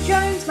 Cassie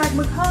Jones, Mag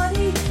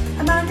McHardy,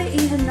 Amanda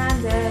E.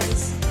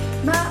 Hernandez,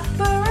 Matt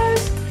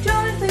Burrows,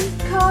 Jonathan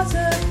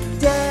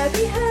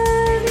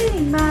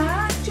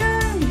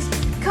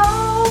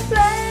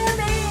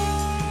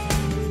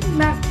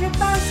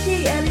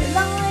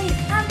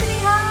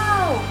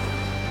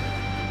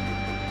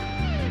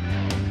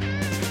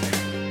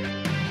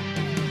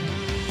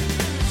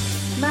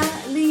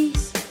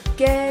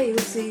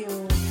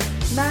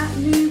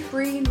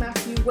Breen,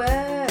 Matthew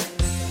Ware,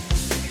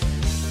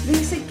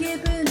 Lisa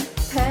Gibbon,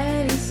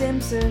 Penny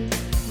Simpson,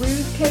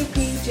 Ruth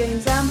KP,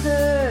 James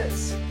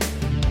Amherst,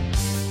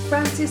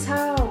 Francis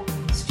Howe,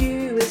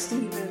 Stuart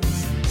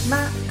Stevens,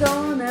 Matt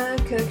Garner,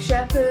 Kirk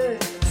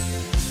Shepherd,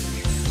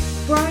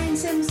 Brian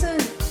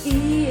Simpson,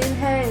 Ian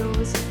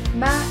Hales,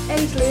 Matt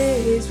H.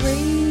 Liz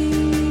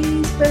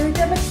Rees,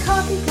 Bernadette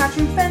McCarthy,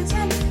 Catherine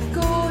Fenton,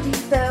 Gordy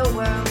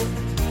Thelwell,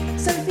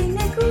 Sophie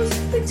Nichols,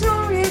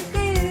 Victoria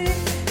Clear,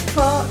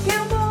 Clark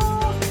Gilmore,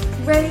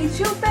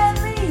 Rachel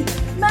Bentley,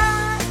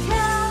 Matt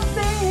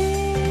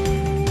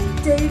Calvin,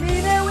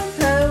 David Owen,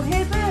 Pearl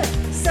Hibbert,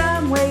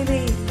 Sam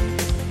Whaley,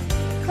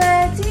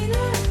 Claire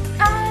Dina,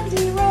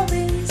 Andy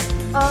Robbins,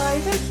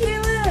 Ivor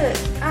Hewitt,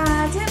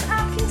 Adam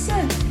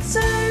Atkinson,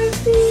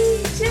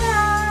 Sophie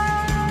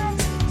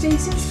Jans,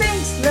 Jason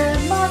Spinks,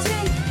 Len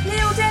Martin,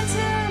 Neil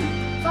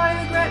Denton,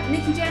 Viola Grep,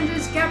 Nikki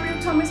Genders, Gabriel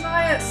Thomas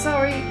Via.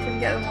 Sorry, couldn't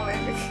get them all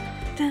in.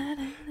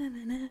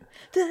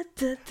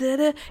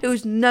 It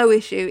was no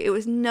issue. It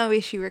was no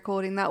issue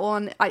recording that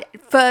one.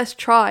 First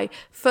try,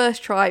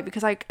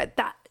 because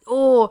that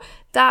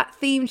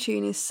theme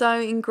tune is so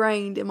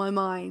ingrained in my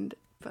mind.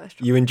 First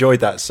try. You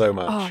enjoyed that so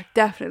much. Oh,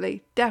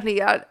 definitely.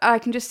 I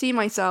can just see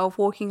myself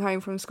walking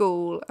home from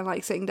school and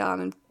like sitting down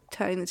and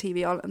turning the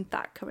TV on and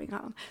that coming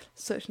on.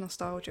 Such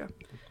nostalgia.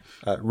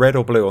 Red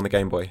or blue on the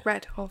Game Boy?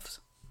 Red, Ovs.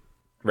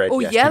 Red.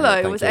 Or yes,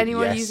 yellow. Was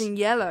anyone yes. using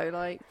yellow?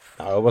 Like,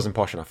 no, I wasn't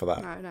posh enough for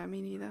that. No,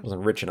 me neither. I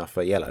wasn't rich enough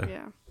for yellow.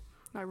 Yeah.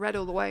 No, red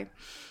all the way.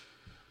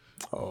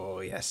 Oh,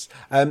 yes.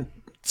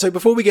 So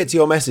before we get to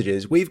your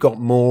messages, we've got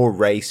more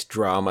race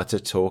drama to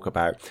talk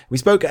about. We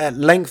spoke at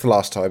length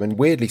last time, and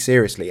weirdly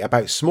seriously,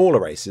 about smaller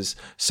races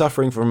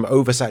suffering from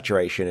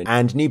oversaturation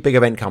and new big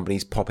event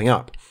companies popping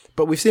up.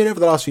 But we've seen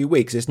over the last few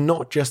weeks, it's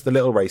not just the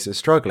little racers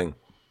struggling.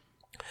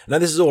 Now,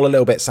 this is all a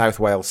little bit South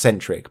Wales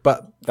centric,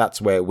 but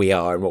that's where we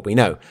are and what we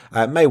know.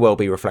 May well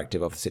be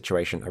reflective of the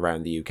situation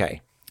around the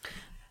UK.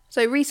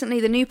 So recently,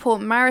 the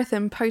Newport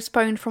Marathon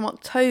postponed from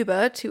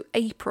October to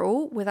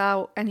April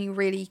without any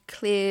really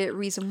clear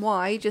reason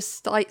why,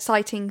 just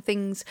citing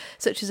things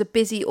such as a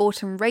busy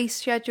autumn race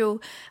schedule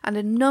and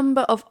a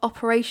number of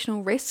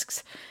operational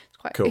risks. It's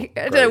quite cool.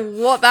 I don't know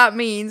what that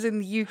means in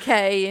the UK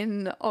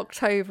in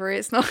October.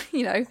 It's not,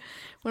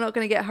 we're not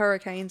going to get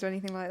hurricanes or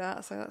anything like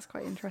that, so that's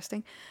quite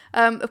interesting.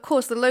 Of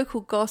course, the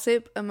local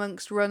gossip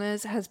amongst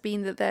runners has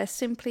been that there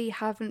simply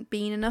haven't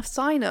been enough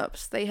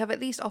sign-ups. They have at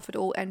least offered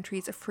all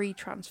entries a free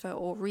transfer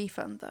or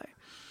refund, though.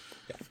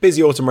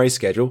 Busy autumn race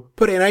schedule.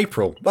 Put it in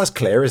April. That's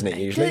clear, isn't it,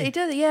 usually? It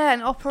does, yeah,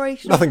 an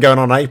operational... Nothing going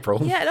on in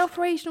April. Yeah, an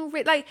operational...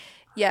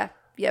 Yeah,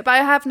 but I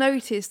have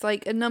noticed,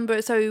 a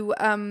number... So,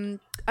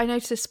 I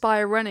noticed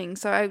Aspire Running,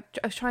 so I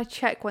was trying to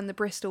check when the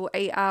Bristol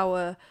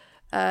 8-hour...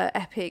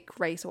 epic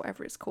race or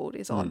whatever it's called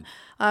is on.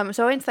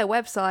 So I went to their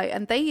website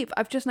and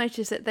I've just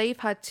noticed that they've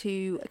had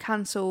to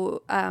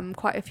cancel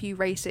quite a few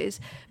races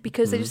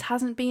because there just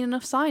hasn't been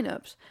enough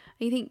sign-ups.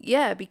 And you think,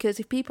 yeah, because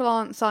if people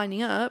aren't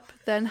signing up,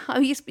 then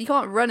you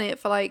can't run it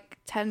for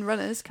 10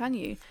 runners, can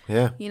you?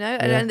 Yeah.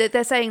 And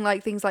they're saying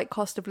things like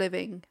cost of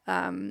living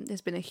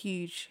has been a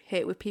huge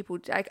hit with people.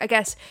 I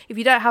guess if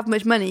you don't have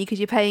much money because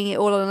you're paying it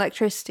all on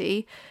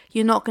electricity,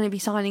 you're not going to be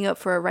signing up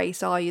for a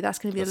race, are you? That's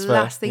going to be the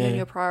last thing on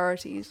your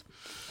priorities.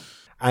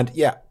 And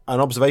an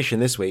observation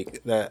this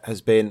week, there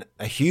has been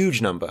a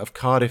huge number of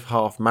Cardiff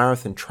Half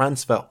Marathon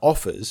transfer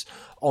offers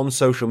on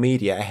social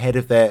media ahead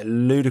of their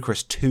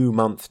ludicrous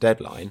 2-month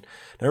deadline.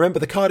 Now remember,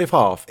 the Cardiff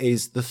Half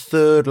is the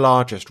third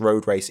largest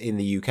road race in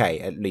the UK,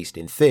 at least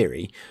in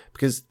theory,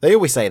 because they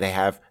always say they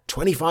have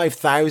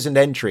 25,000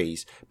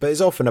 entries, but there's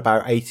often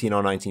about 18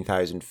 or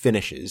 19,000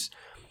 finishers.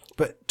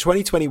 But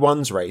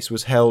 2021's race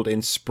was held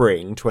in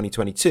spring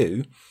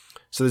 2022,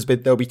 so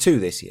there'll be 2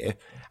 this year.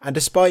 And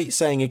despite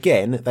saying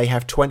again they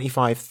have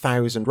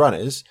 25,000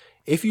 runners,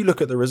 if you look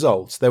at the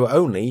results, there were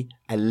only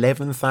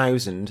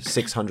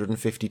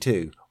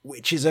 11,652,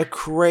 which is a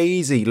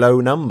crazy low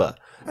number.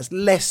 That's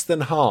less than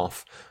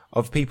half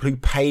of people who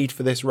paid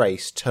for this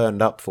race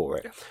turned up for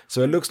it.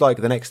 So it looks like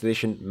the next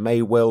edition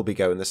may well be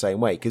going the same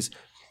way, because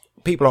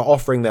people are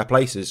offering their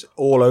places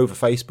all over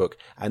Facebook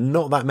and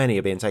not that many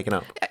are being taken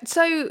up.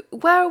 So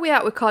where are we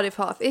at with Cardiff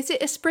Half? Is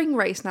it a spring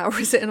race now or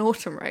is it an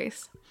autumn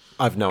race?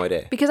 I've no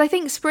idea. Because I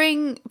think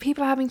spring,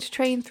 people are having to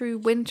train through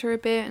winter a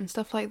bit and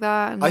stuff like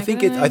that. And I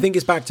think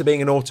it's back to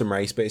being an autumn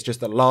race, but it's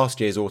just that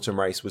last year's autumn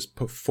race was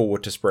put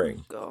forward to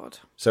spring. God.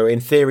 So in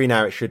theory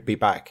now it should be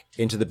back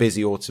into the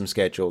busy autumn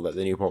schedule that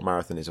the Newport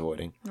Marathon is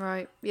avoiding.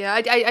 Right. Yeah.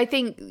 I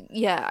think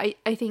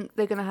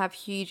they're going to have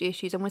huge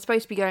issues, and we're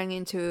supposed to be going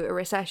into a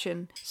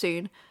recession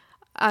soon.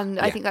 And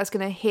I think that's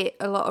going to hit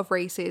a lot of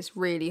races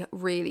really,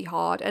 really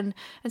hard. And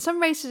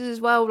some races as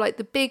well, like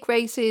the big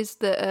races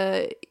that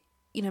are,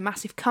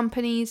 massive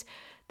companies,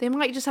 they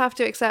might just have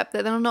to accept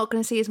that they're not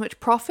going to see as much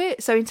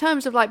profit. So in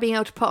terms of being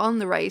able to put on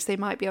the race, they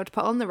might be able to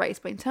put on the race.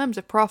 But in terms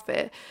of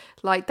profit,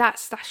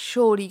 that's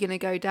surely going to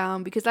go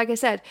down. Because like I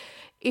said,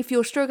 if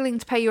you're struggling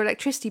to pay your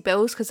electricity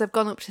bills because they've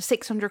gone up to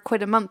 600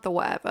 quid a month or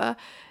whatever,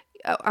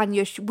 and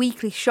your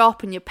weekly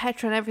shop and your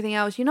petrol and everything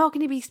else, you're not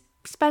going to be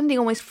spending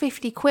almost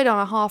 50 quid on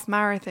a half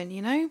marathon,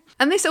 you know?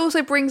 And this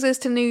also brings us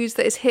to news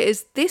that has hit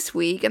us this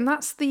week, and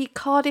that's the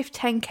Cardiff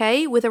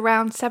 10K with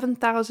around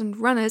 7,000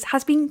 runners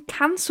has been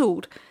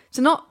cancelled.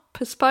 So not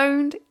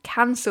postponed,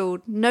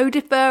 cancelled. No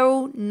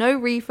deferral, no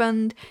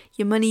refund.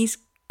 Your money's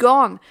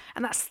gone.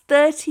 And that's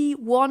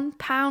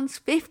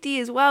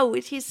 £31.50 as well,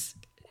 which is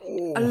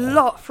a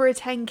lot for a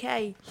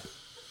 10K.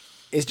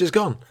 It's just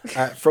gone.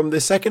 From the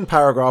second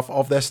paragraph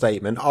of their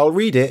statement, I'll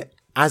read it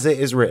as it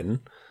is written.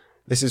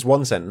 This is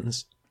one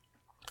sentence.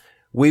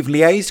 We've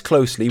liaised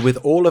closely with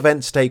all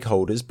event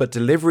stakeholders, but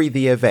delivery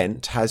the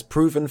event has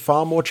proven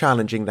far more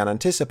challenging than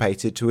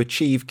anticipated to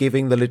achieve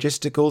given the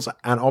logisticals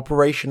and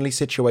operationally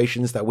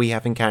situations that we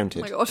have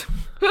encountered. Oh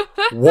my God.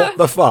 What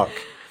the fuck?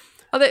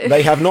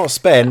 They have not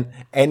spent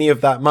any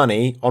of that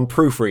money on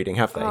proofreading,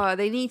 have they? Oh,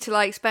 they need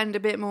to spend a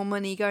bit more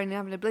money going and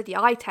having a bloody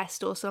eye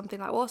test or something.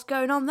 What's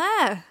going on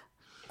there?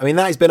 I mean,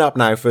 that has been up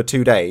now for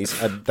 2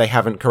 days and they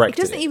haven't corrected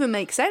it. It doesn't even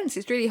make sense.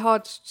 It's really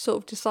hard to sort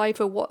of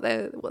decipher what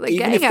they're getting at.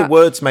 Even if the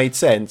words made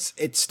sense,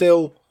 it's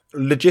still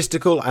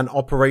logistical and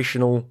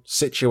operational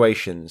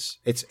situations.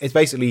 It's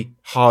basically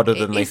harder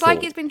than they thought. It's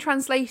like it's been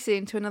translated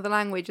into another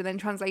language and then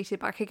translated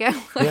back again.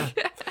 Yeah.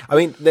 I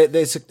mean,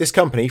 there's this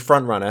company,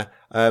 Frontrunner,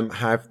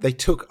 they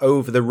took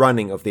over the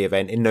running of the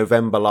event in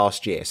November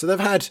last year. So they've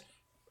had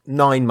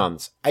 9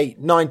 months, 8,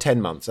 9, 10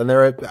 months. And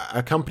they're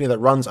a company that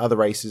runs other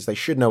races. They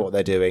should know what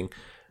they're doing.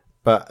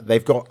 But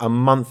they've got a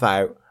month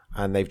out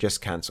and they've just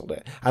cancelled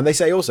it. And they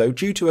say also,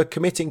 due to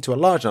committing to a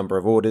large number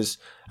of orders,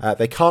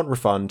 they can't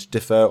refund,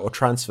 defer or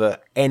transfer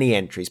any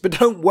entries. But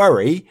don't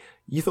worry,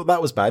 you thought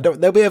that was bad.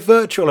 There'll be a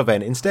virtual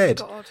event instead.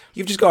 God.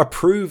 You've just got to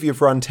prove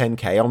you've run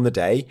 10K on the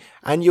day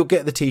and you'll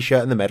get the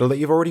t-shirt and the medal that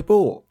you've already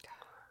bought.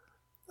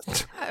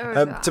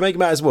 To make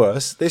matters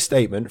worse, this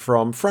statement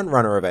from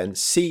Frontrunner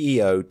Events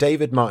CEO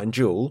David Martin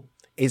Jewell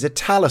is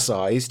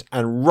italicized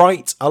and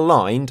right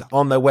aligned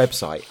on their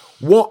website.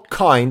 What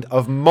kind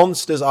of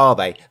monsters are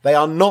they? They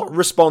are not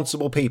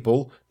responsible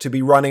people to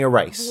be running a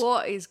race.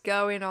 What is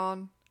going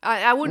on?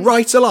 I wouldn't.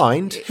 Right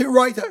aligned? Who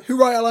right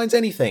aligns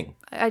anything?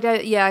 I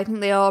don't. Yeah, I think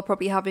they are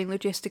probably having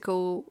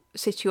logistical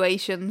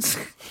situations.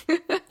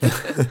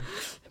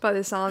 By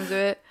the sounds of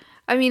it.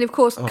 I mean, of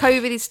course,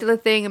 COVID is still a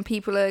thing and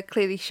people are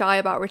clearly shy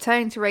about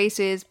returning to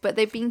races, but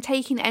they've been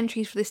taking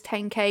entries for this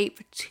 10K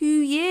for 2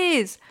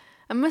 years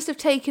and must have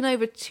taken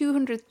over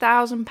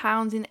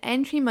 £200,000 in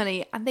entry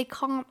money, and they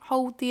can't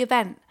hold the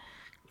event.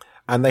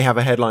 And they have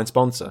a headline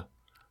sponsor.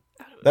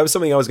 That was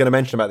something I was going to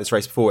mention about this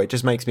race before. It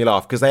just makes me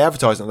laugh because they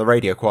advertise on the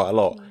radio quite a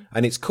lot.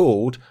 And it's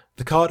called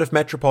the Cardiff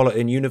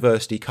Metropolitan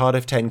University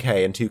Cardiff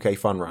 10K and 2K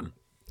Fun Run.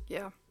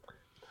 Yeah.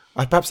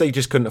 Perhaps they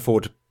just couldn't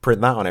afford to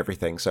print that on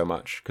everything so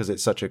much because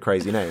it's such a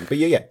crazy name. But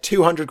yeah,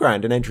 200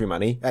 grand in entry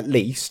money, at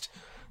least,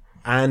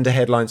 and a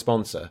headline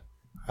sponsor.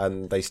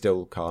 And they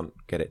still can't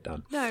get it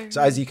done. No.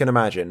 So as you can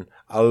imagine,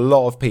 a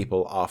lot of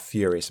people are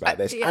furious about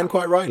this, and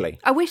quite rightly.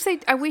 I wish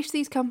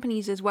these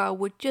companies as well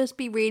would just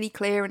be really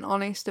clear and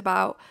honest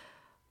about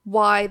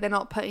why they're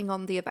not putting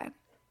on the event.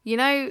 You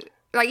know,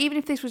 even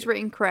if this was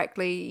written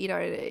correctly, you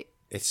know,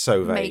 it's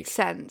so vague. Makes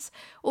sense.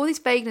 All this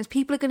vagueness,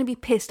 people are going to be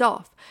pissed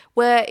off.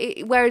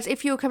 Whereas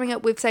if you're coming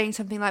up with saying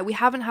something like, we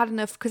haven't had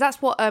enough, because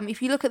that's what,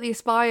 if you look at the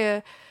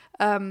Aspire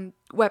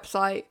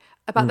website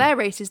about their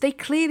races, they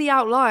clearly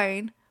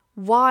outline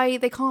why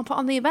they can't put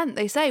on the event.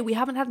 They say we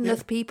haven't had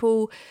enough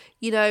people,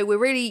 you know,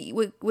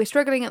 we're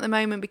struggling at the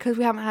moment because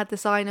we haven't had the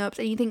sign-ups,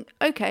 and you think,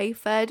 okay,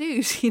 fair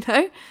dues, you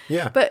know.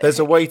 But there's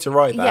a way to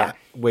write that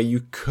where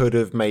you could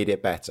have made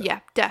it better.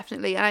 Yeah,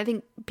 definitely. And I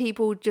think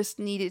people just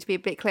need it to be a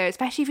bit clearer,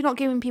 especially if you're not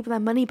giving people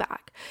their money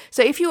back.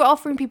 So if you're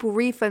offering people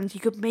refunds,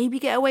 you could maybe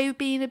get away with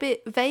being a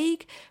bit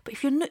vague. But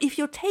if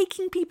you're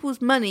taking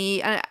people's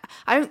money, and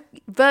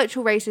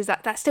virtual races,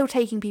 that's still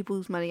taking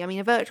people's money. I mean,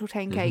 a virtual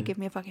 10K, give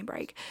me a fucking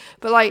break.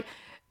 But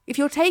if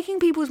you're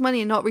taking people's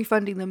money and not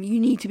refunding them, you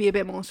need to be a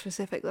bit more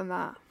specific than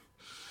that.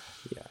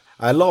 Yeah.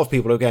 A lot of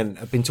people, again,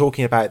 have been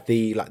talking about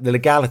the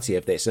legality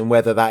of this and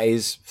whether that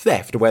is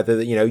theft, or whether,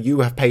 you know,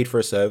 you have paid for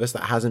a service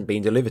that hasn't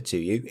been delivered to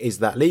you. Is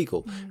that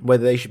legal?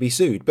 Whether they should be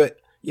sued. But,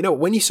 you know,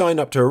 when you sign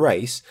up to a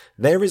race,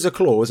 there is a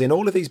clause in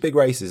all of these big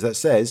races that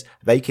says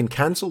they can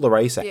cancel the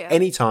race at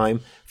any time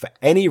for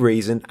any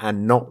reason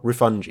and not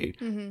refund you.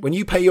 When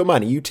you pay your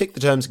money, you tick the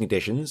terms and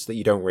conditions that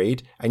you don't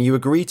read and you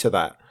agree to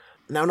that.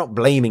 Now, not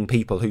blaming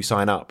people who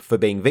sign up for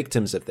being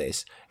victims of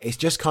this. It's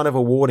just kind of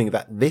a warning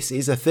that this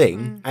is a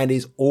thing and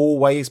is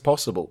always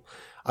possible.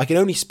 I can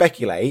only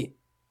speculate.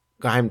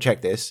 I haven't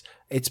checked this.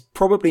 It's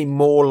probably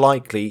more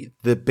likely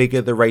the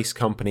bigger the race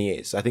company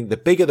is. I think the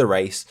bigger the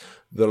race,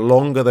 the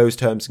longer those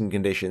terms and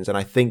conditions, and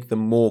I think the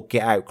more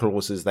get out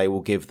clauses they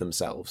will give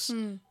themselves.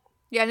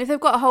 Yeah, and if they've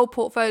got a whole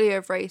portfolio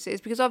of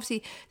races, because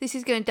obviously this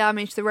is going to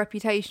damage the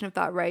reputation of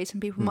that race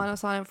and people might not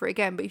sign up for it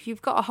again. But if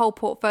you've got a whole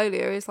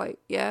portfolio, it's like,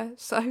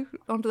 so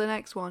on to the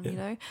next one, you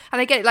know?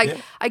 And I get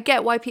I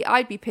get why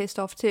I'd be pissed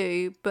off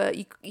too, but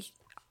you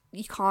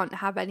can't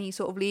have any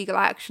sort of legal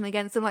action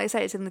against them. Like I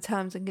say, it's in the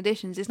terms and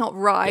conditions. It's not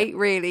right,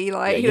 really.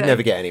 You'd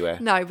never get anywhere.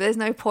 No, but there's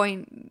no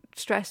point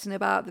stressing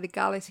about the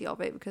legality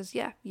of it because,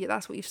 yeah,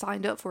 that's what you've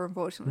signed up for,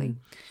 unfortunately.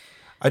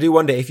 I do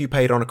wonder if you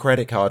paid on a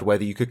credit card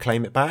whether you could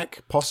claim it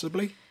back,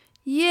 possibly.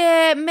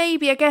 Yeah,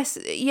 maybe. I guess,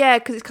 yeah,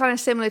 because it's kind of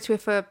similar to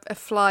if a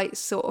flight's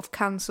sort of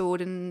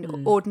cancelled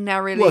and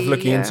ordinarily... Worth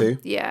looking into.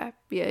 Yeah,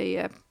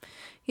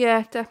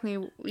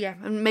 definitely. Yeah,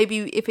 and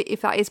maybe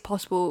if that is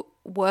possible,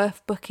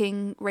 worth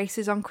booking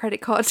races on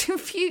credit cards in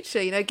future.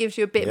 It gives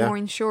you a bit more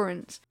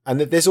insurance. And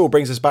this all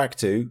brings us back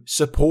to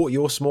support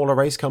your smaller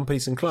race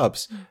companies and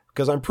clubs,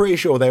 because I'm pretty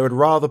sure they would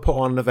rather put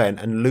on an event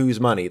and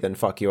lose money than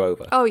fuck you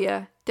over. Oh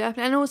yeah,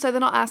 definitely. And also they're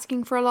not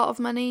asking for a lot of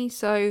money,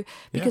 so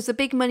because the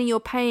big money you're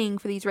paying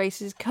for these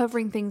races is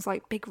covering things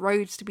like big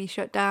roads to be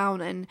shut down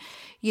and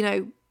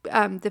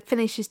the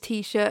finishers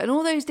t-shirt and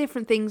all those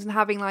different things, and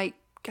having like,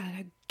 I don't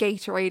know,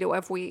 Gatorade or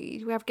whatever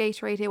we have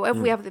Gatorade here,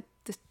 whatever we have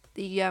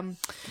the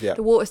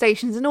water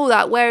stations and all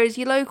that. Whereas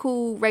your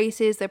local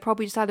races, they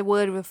probably just had a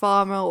word with a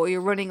farmer, or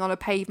you're running on a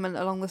pavement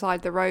along the side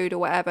of the road or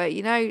whatever,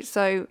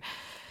 So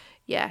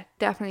yeah,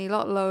 definitely a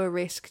lot lower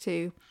risk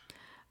too.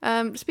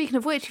 Speaking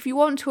of which, if you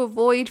want to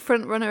avoid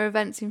front runner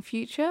events in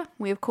future,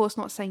 we're of course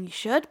not saying you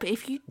should, but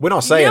if you we're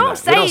not saying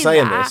that. We're not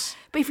saying this.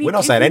 But if you, we're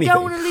not saying anything.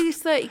 Don't want to lose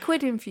 30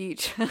 quid in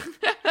future.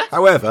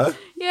 However,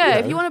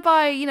 if you want to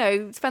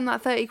buy, spend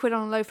that 30 quid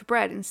on a loaf of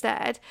bread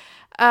instead,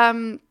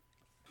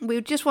 we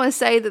just want to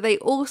say that they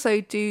also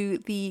do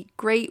the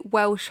Great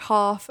Welsh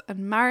Half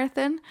and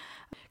Marathon,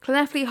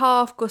 Llanelli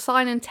Half,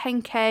 Gorsinon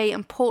 10k,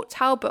 and Port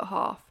Talbot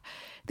Half.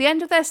 The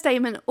end of their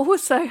statement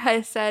also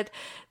has said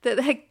that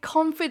they're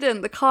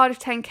confident the Cardiff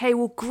 10k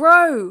will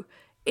grow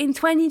in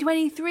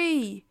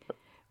 2023.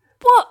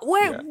 What?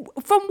 Where?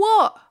 From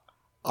what?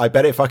 I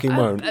bet it fucking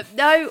won't.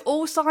 No,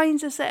 all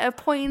signs are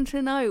pointing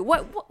to no.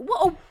 What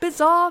a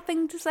bizarre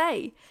thing to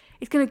say.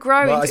 It's going to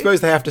grow. Well, I suppose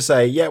they have to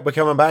say, yeah, we're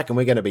coming back and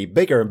we're going to be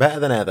bigger and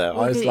better than ever.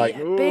 I was like,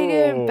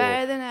 bigger and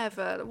better than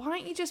ever. Why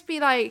don't you just be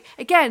like,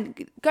 again,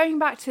 going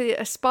back to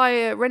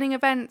Aspire running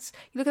events,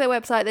 you look at their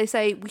website, they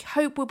say, we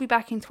hope we'll be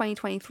back in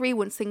 2023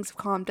 once things have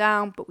calmed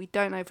down, but we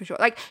don't know for sure.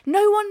 Like,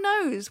 no one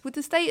knows. With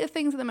the state of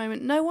things at the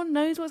moment, no one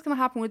knows what's going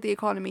to happen with the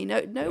economy.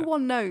 No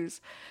one knows.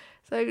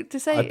 So to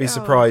say, I'd be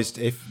surprised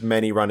if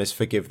many runners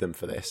forgive them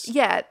for this.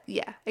 Yeah,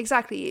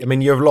 exactly. I mean,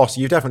 you've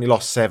definitely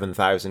lost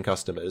 7,000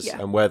 customers,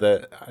 and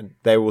whether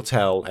they will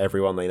tell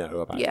everyone they know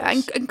about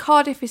this. And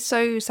Cardiff is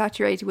so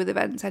saturated with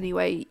events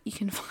anyway. You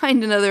can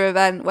find another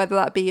event, whether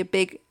that be a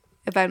big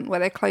event where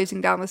they're closing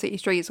down the city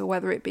streets, or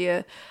whether it be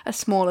a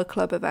smaller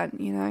club event.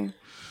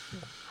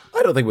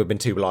 I don't think we've been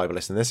too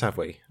libelous in this, have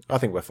we? I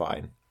think we're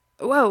fine.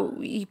 Well,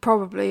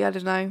 probably. I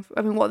don't know.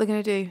 I mean, what are they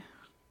going to do?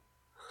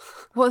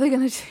 What are they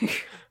going to do?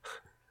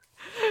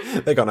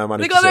 They got no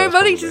money.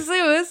 To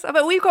sue us. I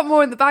bet we've got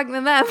more in the bank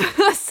than them.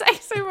 Say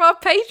so for our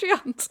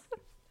Patreons.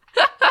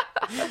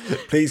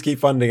 Please keep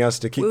funding us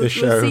to keep this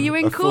show see you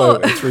in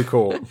afloat court. And through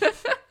court.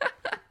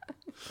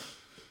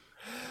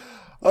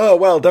 Oh,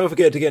 well, don't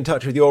forget to get in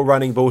touch with your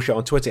running bullshit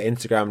on Twitter,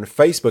 Instagram, and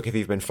Facebook if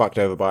you've been fucked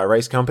over by a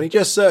race company.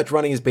 Just search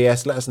Running is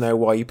BS. Let us know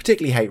why you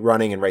particularly hate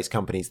running and race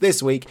companies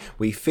this week.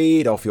 We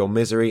feed off your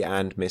misery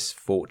and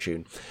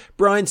misfortune.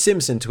 Brian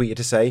Simpson tweeted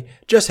to say,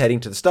 just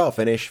heading to the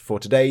start-finish for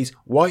today's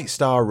White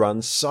Star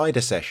Run cider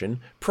session,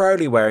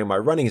 proudly wearing my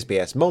Running is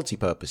BS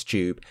multi-purpose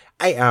tube.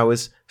 8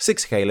 hours,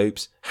 6k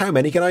loops. How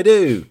many can I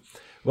do?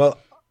 Well,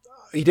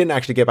 he didn't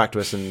actually get back to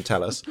us and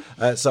tell us.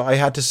 So I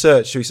had to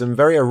search through some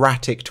very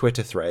erratic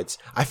Twitter threads.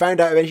 I found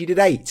out eventually did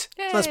 8.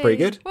 Yay, so that's pretty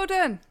good. Well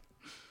done.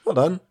 Well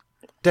done.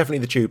 Definitely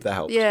the tube that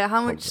helped. Yeah,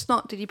 how much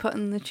snot did you put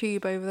in the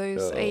tube over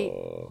those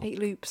eight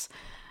loops?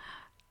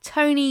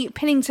 Tony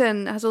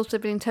Pinnington has also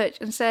been in touch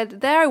and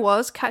said, there I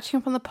was, catching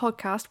up on the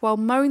podcast while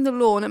mowing the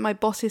lawn at my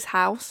boss's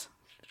house.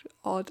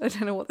 Odd, I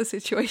don't know what the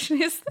situation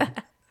is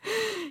there.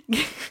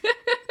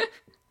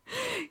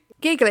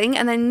 Giggling,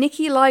 and then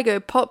Nikki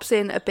Ligo pops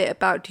in a bit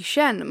about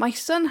Duchenne. My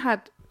son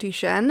had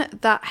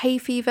Duchenne. That hay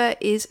fever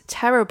is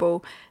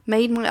terrible.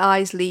 Made my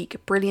eyes leak.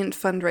 Brilliant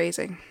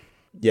fundraising.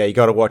 Yeah, you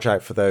got to watch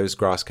out for those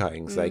grass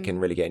cuttings. They can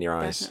really get in your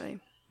eyes.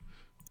 Definitely.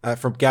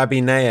 From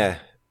Gabby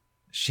Nair,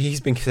 she's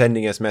been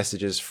sending us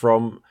messages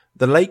from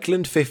the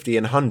Lakeland 50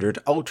 and 100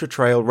 Ultra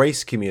Trail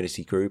Race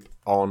Community Group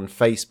on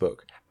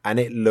Facebook,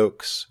 and it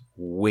looks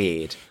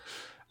weird.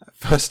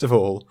 First of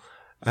all,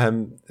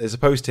 there's a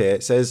post here.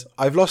 It says,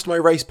 I've lost my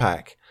race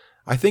pack.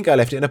 I think I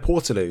left it in a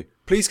Portaloo.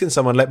 Please can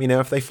someone let me know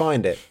if they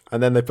find it?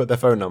 And then they put their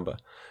phone number.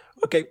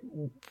 Okay,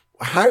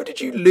 how did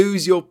you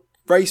lose your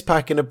race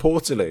pack in a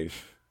Portaloo?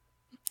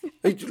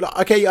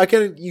 Okay, I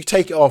get it. You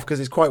take it off because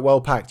it's quite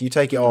well packed. You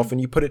take it off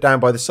and you put it down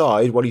by the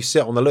side while you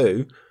sit on the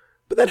loo.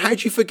 But then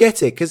how'd you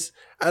forget it? Because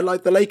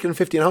like the Lakeland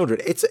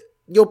 1500,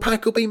 your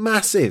pack will be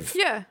massive.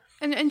 Yeah.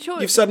 And sure,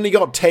 you've suddenly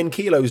got 10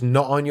 kilos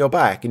not on your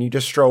back and you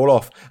just stroll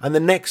off. And the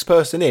next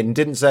person in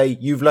didn't say,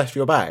 you've left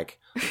your bag.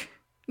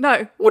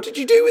 No. What did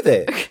you do with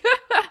it?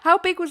 How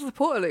big was the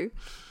Portaloo?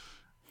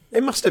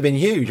 It must have been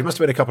huge. There must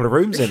have been a couple of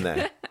rooms in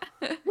there.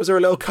 Was there a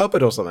little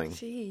cupboard or something?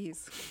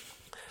 Jeez.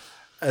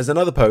 As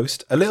another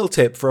post, a little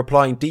tip for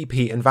applying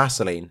DP and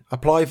Vaseline.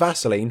 Apply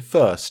Vaseline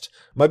first.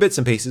 My bits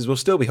and pieces will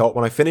still be hot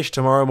when I finish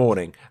tomorrow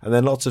morning. And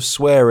then lots of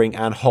swearing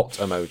and hot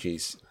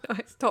emojis.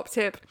 Nice. Top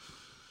tip.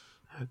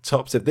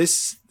 Top tip.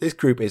 This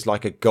group is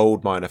like a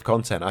gold mine of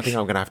content. I think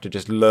I'm going to have to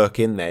just lurk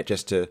in there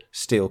just to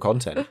steal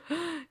content.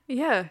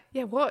 Yeah.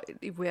 What?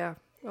 Yeah.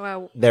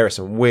 Well, there are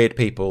some weird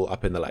people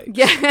up in the lake.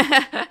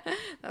 Yeah.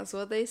 That's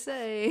what they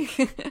say.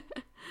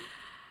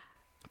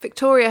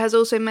 Victoria has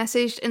also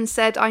messaged and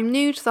said, I'm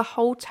new to the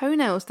whole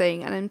toenails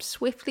thing and I'm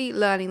swiftly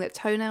learning that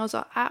toenails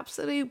are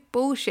absolute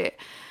bullshit.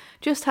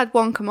 Just had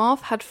one come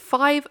off, had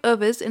 5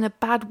 others in a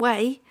bad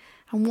way,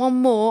 and 1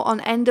 more on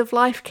end of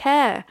life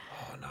care.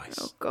 Oh, nice.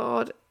 Oh,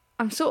 God.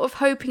 I'm sort of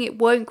hoping it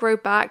won't grow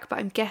back, but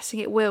I'm guessing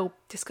it will.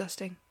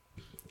 Disgusting.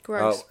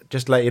 Gross. Oh,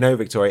 just to let you know,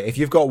 Victoria, if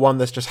you've got one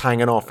that's just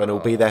hanging off and will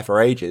be there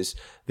for ages,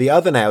 the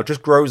other nail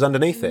just grows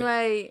underneath it.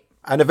 Right.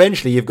 And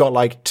eventually you've got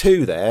like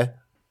 2 there.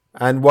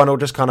 And one will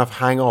just kind of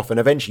hang off, and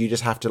eventually you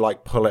just have to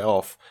like pull it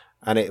off,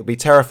 and it'll be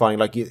terrifying.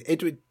 Like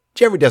it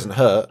generally doesn't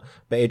hurt,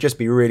 but it'd just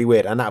be really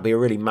weird, and that'll be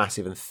really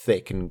massive and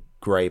thick and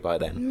grey by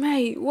then.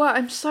 Mate, what?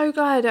 I'm so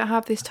glad I don't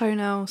have this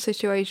toenail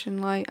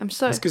situation. Like, I'm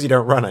so. It's because you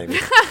don't run, Amy.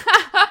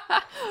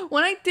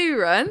 When I did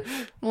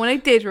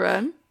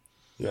run,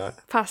 yeah,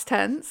 past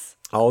tense.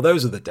 Oh,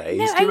 those are the days.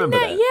 Do you remember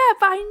that? Yeah,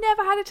 but I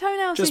never had a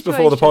toenail just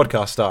situation. Before the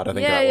podcast started, I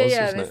think that was,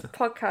 wasn't this it?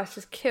 podcast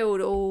just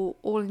killed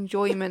all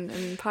enjoyment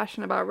and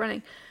passion about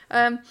running.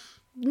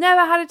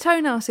 Never had a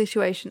toenail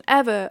situation,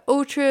 ever.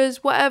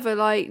 Ultras, whatever,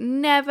 like,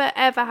 never,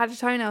 ever had a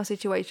toenail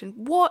situation.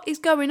 What is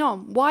going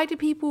on? Why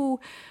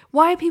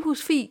are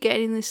people's feet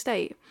getting in this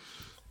state?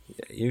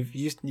 Yeah,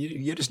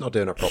 you're just not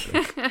doing it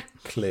properly,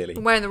 clearly.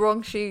 I'm wearing the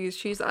wrong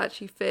shoes that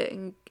actually fit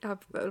and have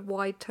a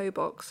wide toe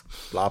box.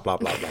 Blah, blah,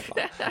 blah, blah,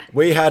 blah.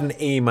 We had an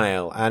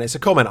email, and it's a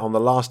comment on the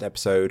last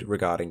episode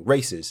regarding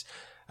races.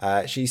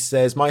 She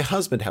says, my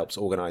husband helps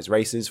organise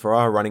races for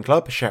our running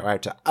club. Shout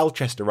out to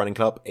Alchester Running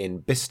Club in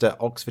Bicester,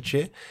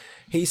 Oxfordshire.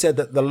 He said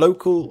that the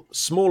local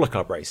smaller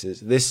club races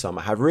this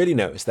summer have really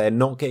noticed they're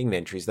not getting the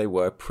entries they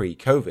were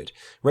pre-COVID.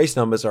 Race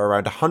numbers are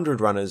around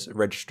 100 runners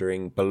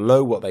registering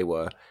below what they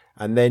were,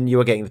 and then you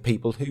are getting the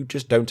people who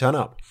just don't turn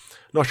up.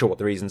 Not sure what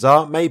the reasons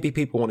are. Maybe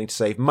people wanting to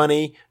save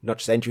money, not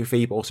just entry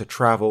fee, but also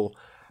travel.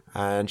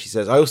 And she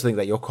says, I also think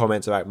that your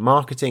comments about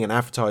marketing and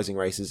advertising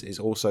races is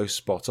also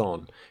spot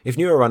on. If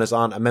newer runners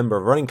aren't a member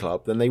of a running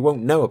club, then they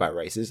won't know about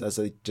races, as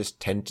they just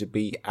tend to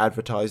be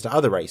advertised at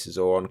other races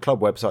or on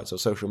club websites or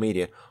social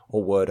media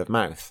or word of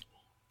mouth.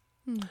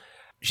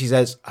 She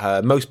says,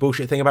 her most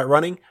bullshit thing about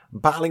running,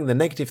 battling the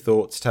negative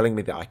thoughts telling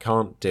me that I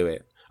can't do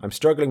it. I'm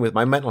struggling with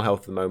my mental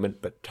health at the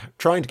moment, but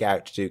trying to get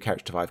out to do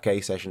Couch to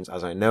 5K sessions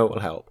as I know it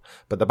will help.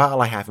 But the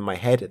battle I have in my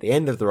head at the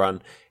end of the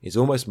run is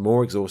almost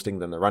more exhausting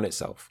than the run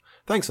itself.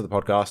 Thanks for the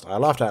podcast. I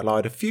laughed out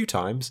loud a few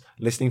times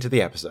listening to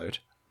the episode.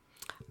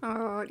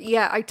 Oh,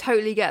 yeah, I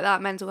totally get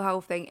that mental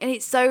health thing. And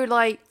it's so,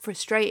 like,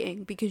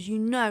 frustrating because you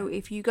know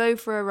if you go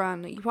for a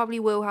run, you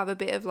probably will have a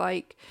bit of,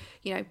 like,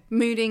 you know,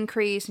 mood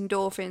increase,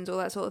 endorphins, all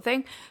that sort of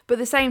thing. But at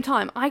the same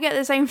time, I get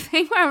the same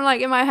thing where I'm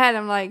like, in my head,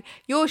 I'm like,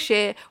 you're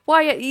shit.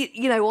 Why are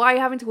you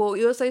having to walk?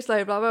 You're so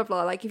slow, blah, blah,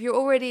 blah. Like, if you're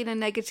already in a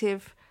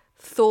negative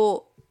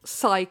thought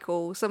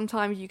cycle,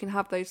 sometimes you can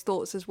have those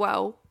thoughts as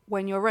well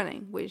when you're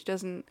running, which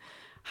doesn't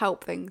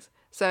help things.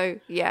 So,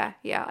 yeah,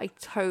 I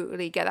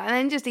totally get that. And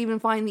then just even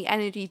find the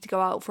energy to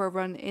go out for a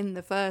run in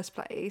the first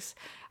place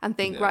and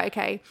think, right,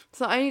 okay,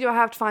 so not only do I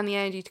have to find the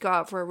energy to go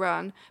out for a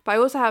run, but I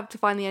also have to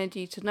find the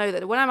energy to know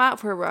that when I'm out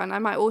for a run, I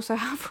might also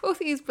have all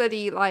these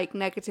bloody, like,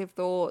 negative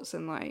thoughts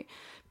and, like,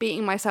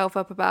 beating myself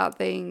up about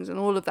things and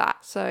all of that.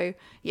 So,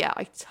 yeah,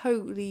 I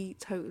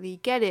totally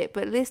get it.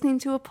 But listening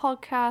to a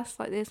podcast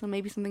like this or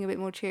maybe something a bit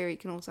more cheery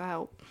can also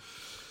help.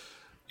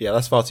 Yeah,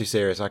 that's far too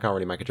serious. I can't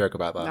really make a joke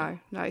about that.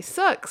 No, it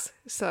sucks.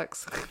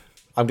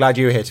 I'm glad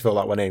you were here to fill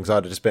that one in because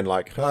I'd have just been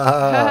like,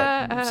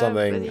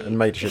 something and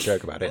made a shit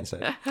joke about it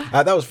instead.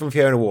 That was from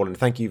Fiona Warland.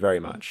 Thank you very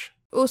much.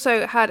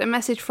 Also had a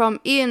message from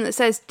Ian that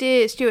says,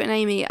 Dear Stuart and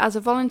Amy, as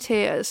a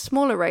volunteer at a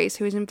smaller race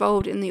who is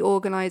involved in the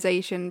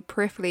organisation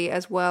peripherally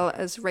as well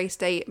as race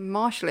day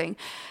marshalling,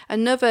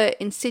 another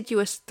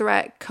insidious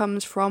threat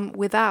comes from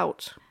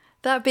without.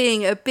 That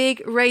being a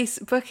big race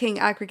booking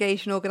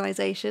aggregation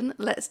organisation,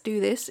 Let's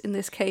Do This in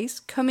this case,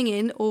 coming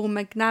in all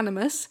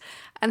magnanimous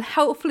and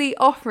helpfully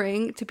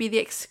offering to be the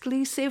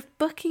exclusive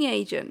booking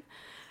agent.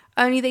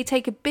 Only they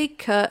take a big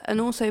cut and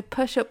also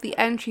push up the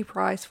entry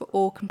price for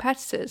all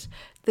competitors.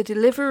 The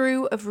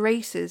Deliveroo of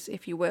races,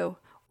 if you will.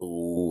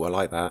 Ooh, I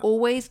like that.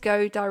 Always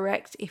go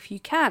direct if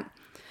you can.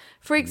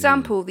 For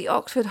example, the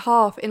Oxford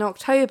Half in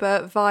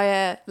October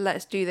via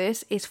Let's Do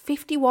This is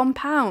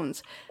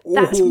 £51.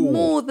 That's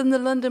more than the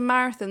London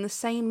Marathon the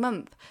same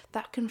month.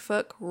 That can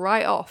fuck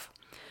right off.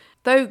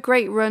 Though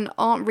Great Run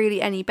aren't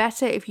really any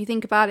better, if you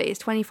think about it,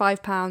 it's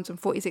 £25 and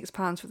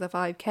 £46 for the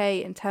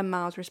 5k and 10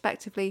 miles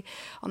respectively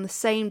on the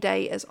same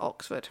day as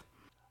Oxford.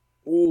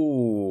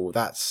 Ooh,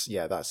 that's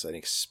an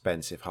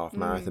expensive half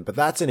marathon, but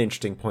that's an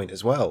interesting point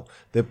as well.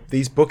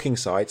 These booking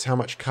sites, how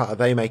much cut are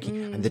they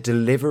making, and the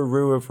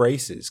Deliveroo of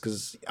races?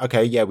 Because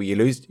okay, yeah, we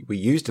use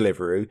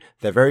Deliveroo.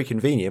 They're very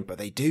convenient, but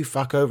they do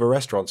fuck over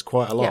restaurants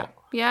quite a lot.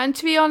 Yeah, and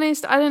to be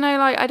honest, I don't know.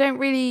 Like,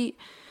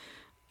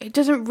 it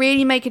doesn't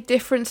really make a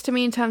difference to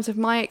me in terms of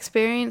my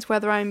experience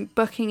whether I'm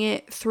booking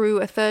it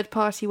through a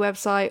third-party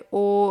website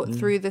or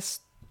through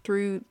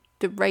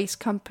the race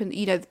company,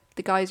 you know,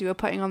 the guys who are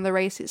putting on the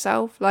race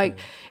itself. Like,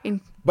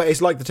 but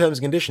it's like the terms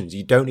and conditions.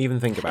 You don't even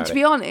think about it. To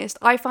be honest,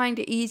 I find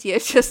it easier.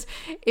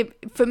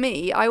 For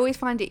me, I always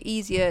find it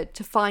easier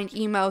to find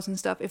emails and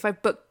stuff if I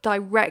book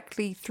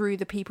directly through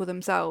the people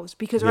themselves,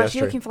 because we're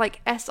actually looking for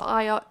like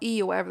SIRE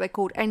or whatever they're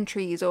called,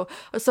 entries or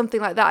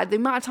something like that. The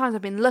amount of times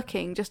I've been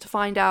looking just to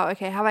find out,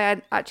 okay, have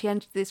I actually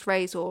entered this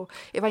race, or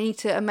if I need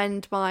to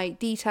amend my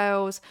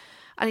details.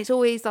 And it's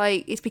always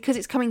like, it's because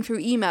it's coming through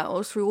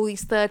emails, through all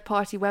these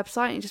third-party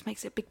websites, and it just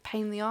makes it a big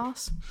pain in the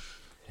arse.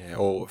 Yeah,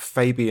 or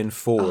Fabian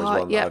 4 is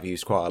one that I've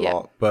used quite a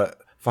lot. But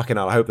fucking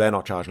hell, I hope they're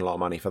not charging a lot of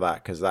money for that,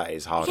 because that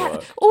is hard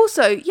work.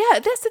 Also,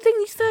 that's the thing,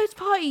 these third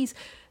parties,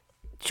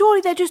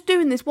 surely they're just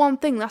doing this one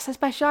thing, that's their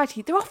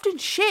speciality. They're often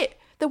shit.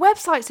 The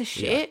websites are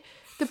shit.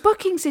 The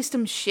booking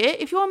system's shit.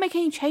 If you want to make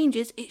any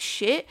changes, it's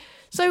shit.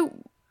 So,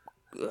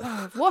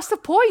 what's the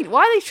point?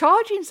 Why are they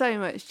charging so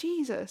much?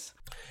 Jesus.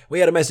 We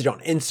had a message on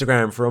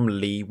Instagram from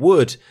Lee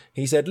Wood.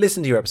 He said,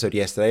 listened to your episode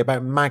yesterday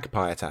about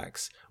magpie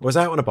attacks. Was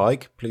out on a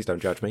bike, please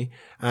don't judge me,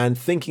 and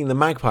thinking the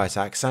magpie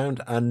attacks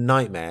sound a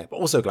nightmare, but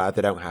also glad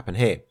they don't happen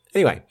here.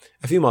 Anyway,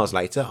 a few miles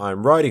later,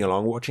 I'm riding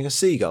along watching a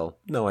seagull,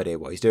 no idea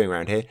what he's doing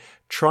around here,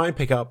 try and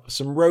pick up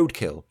some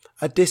roadkill,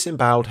 a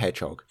disemboweled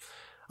hedgehog.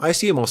 I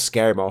assume I'll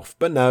scare him off,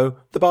 but no,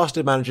 the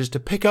bastard manages to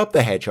pick up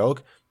the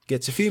hedgehog,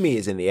 gets a few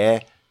metres in the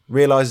air,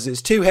 realises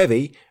it's too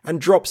heavy,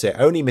 and drops it,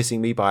 only missing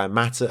me by a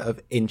matter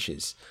of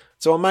inches.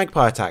 So while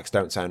magpie attacks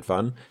don't sound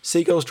fun,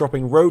 seagulls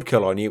dropping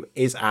roadkill on you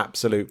is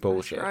absolute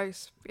bullshit.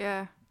 That's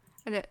gross,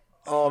 yeah.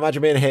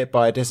 Imagine being hit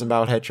by a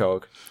disemboweled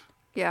hedgehog.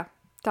 Yeah,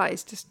 that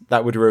is just...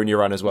 That would ruin your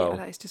run as well. Yeah,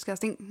 that is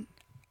disgusting.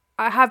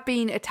 I have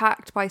been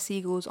attacked by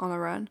seagulls on a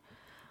run.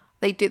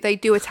 They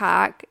do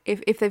attack.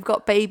 If they've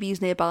got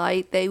babies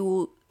nearby, they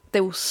will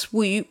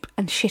swoop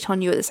and shit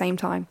on you at the same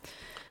time.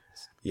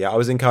 Yeah, I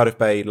was in Cardiff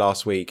Bay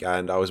last week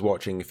and I was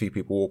watching a few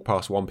people walk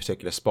past one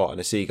particular spot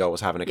and a seagull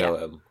was having a go at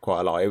them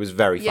quite a lot. It was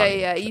very funny.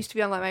 Yeah. It used to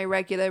be on like my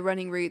regular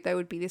running route. There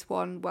would be this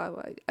one. Well,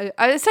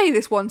 I say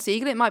this one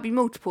seagull. It might be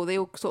multiple. They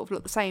all sort of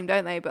look the same,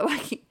 don't they? But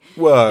like,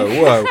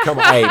 whoa, come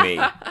on, Amy.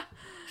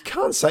 You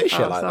can't say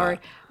shit like sorry.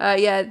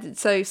 that.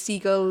 So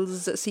seagull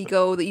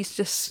that used to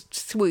just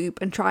swoop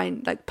and try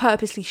and like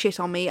purposely shit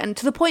on me, and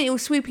to the point it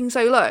was swooping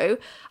so low,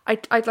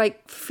 I'd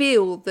like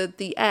feel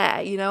the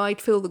air, you know, I'd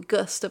feel the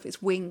gust of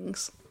its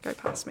wings go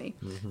past me.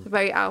 Mm-hmm. It's a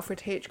very Alfred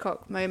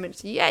Hitchcock moment.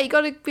 So yeah, you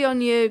got to be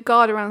on your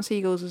guard around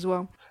seagulls as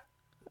well.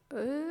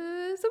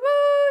 It's the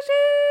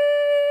bullshit.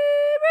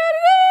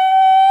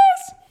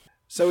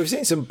 So we've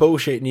seen some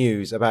bullshit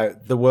news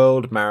about the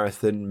World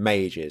Marathon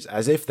Majors,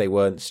 as if they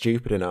weren't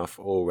stupid enough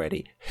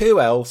already. Who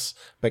else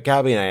but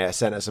Gabby and Aya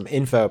sent us some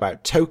info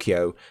about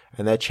Tokyo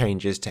and their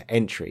changes to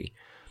entry.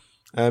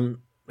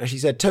 As she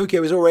said,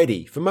 Tokyo is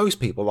already, for most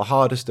people, the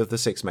hardest of the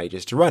 6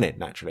 majors to run in,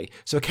 naturally,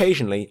 so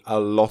occasionally a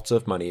lot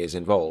of money is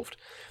involved.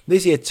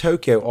 This year,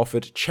 Tokyo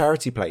offered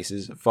charity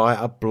places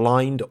via a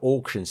blind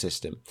auction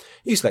system.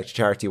 You select a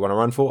charity you want to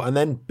run for and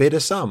then bid a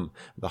sum.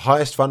 The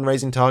highest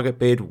fundraising target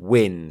bid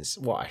wins.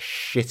 What a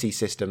shitty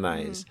system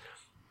that is.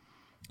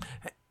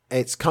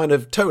 It's kind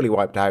of totally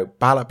wiped out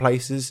ballot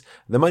places,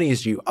 the money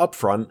is due up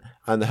front,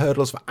 and the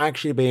hurdles for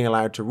actually being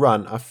allowed to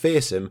run are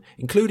fearsome,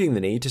 including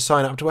the need to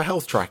sign up to a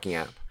health tracking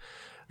app.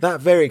 That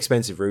very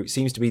expensive route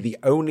seems to be the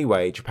only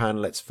way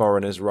Japan lets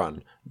foreigners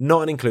run,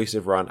 not an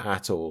inclusive run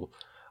at all.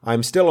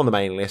 I'm still on the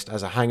mailing list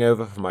as a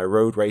hangover from my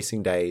road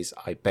racing days.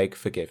 I beg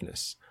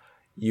forgiveness.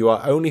 You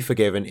are only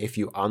forgiven if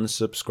you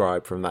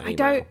unsubscribe from that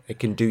email. It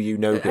can do you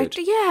no good.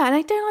 And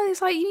I don't like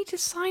this. Like, you need to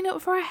sign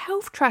up for a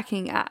health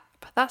tracking app.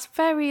 That's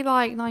very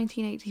like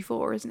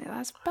 1984, isn't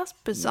it? That's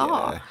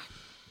bizarre. Yeah.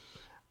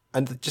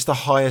 And just the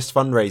highest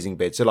fundraising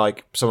bid. So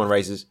like someone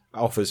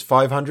offers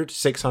 500,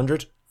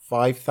 600,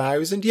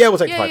 5,000. Yeah, we'll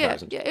take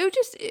 5,000. Yeah, it would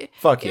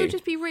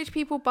just be rich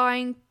people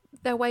buying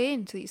their way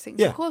into these things.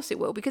 Yeah. Of course it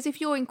will, because if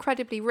you're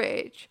incredibly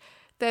rich,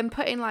 then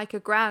putting like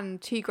 $1,000,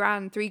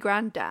 $2,000,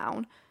 $3,000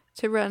 down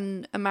to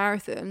run a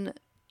marathon,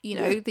 you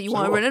know, that you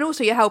want to run, and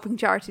also you're helping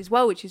charity as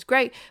well, which is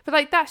great. But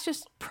like, that's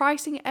just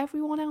pricing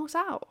everyone else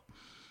out.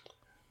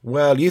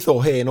 Well, you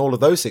thought hitting all of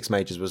those 6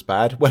 majors was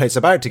bad. Well, it's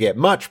about to get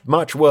much,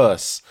 much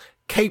worse.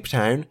 Cape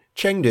Town,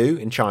 Chengdu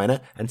in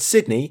China, and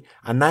Sydney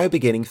are now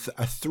beginning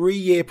a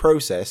 3-year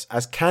process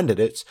as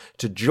candidates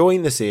to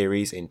join the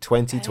series in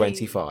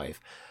 2025. Hey.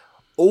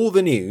 All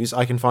the news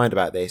I can find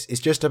about this is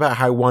just about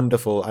how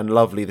wonderful and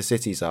lovely the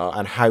cities are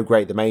and how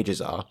great the majors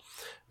are.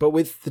 But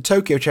with the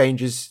Tokyo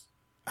changes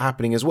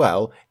happening as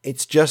well,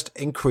 it's just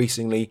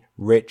increasingly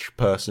rich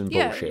person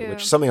bullshit,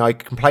 which is something I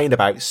complained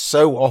about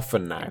so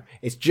often now.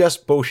 It's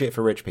just bullshit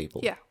for rich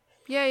people. Yeah.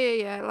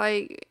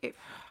 Like,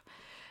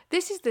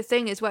 This is the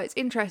thing as well. It's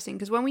interesting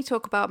because when we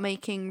talk about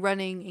making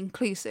running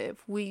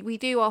inclusive, we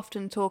do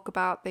often talk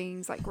about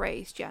things like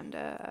race,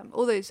 gender,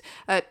 all those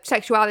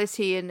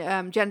sexuality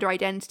and gender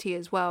identity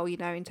as well, you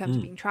know, in terms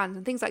of being trans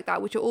and things like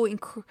that, which are all... and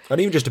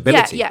even just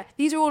ability. Yeah.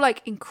 These are all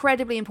like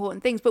incredibly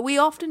important things, but we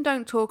often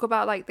don't talk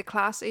about like the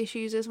class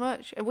issues as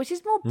much, which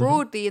is more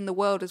broadly in the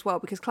world as well,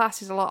 because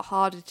class is a lot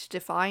harder to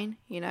define,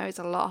 you know, it's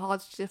a lot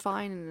harder to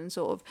define and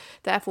sort of,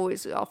 therefore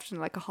it's often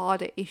like a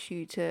harder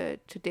issue to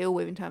deal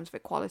with in terms of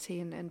equality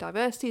and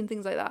diversity and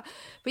things like that.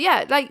 But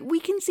yeah, like we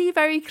can see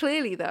very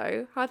clearly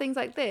though how things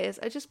like this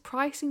are just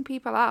pricing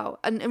people out,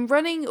 and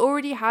running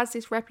already has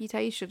this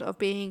reputation of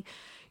being,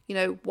 you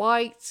know,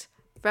 white,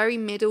 very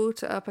middle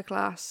to upper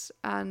class,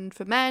 and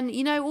for men,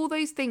 you know, all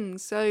those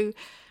things. So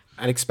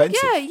and expensive.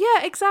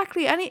 Yeah,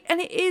 exactly. And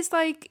it is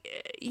like,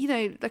 you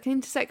know, like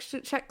an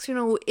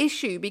intersectional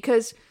issue,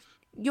 because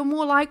you're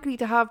more likely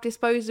to have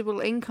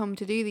disposable income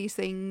to do these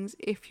things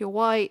if you're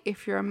white,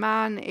 if you're a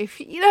man, if,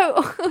 you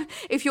know,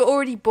 if you're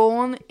already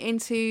born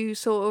into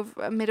sort of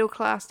a middle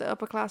class to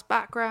upper class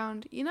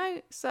background, you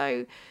know.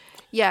 So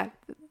yeah,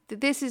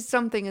 this is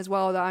something as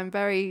well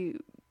that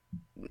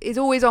is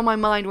always on my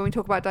mind when we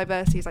talk about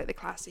diversity, is like the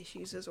class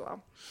issues as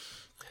well.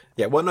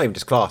 Yeah, well, not even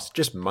just class,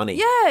 just money.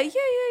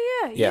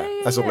 Yeah,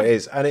 that's all it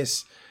is. And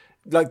it's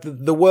like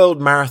the world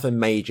marathon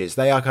majors,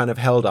 they are kind of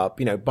held up,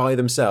 you know, by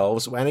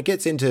themselves, and it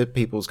gets into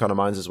people's kind of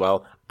minds as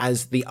well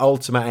as the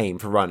ultimate aim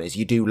for runners.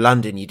 You do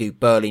London, you do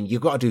Berlin,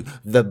 you've got to do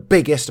the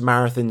biggest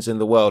marathons in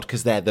the world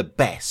because they're the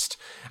best,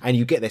 and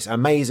you get this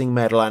amazing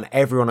medal and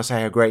everyone will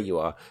say how great you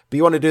are. But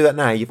you want to do that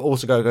now, you've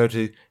also got to go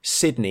to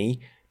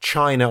Sydney,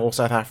 China or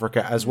South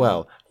Africa as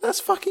well.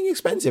 That's fucking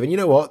expensive, and you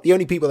know what, the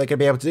only people that can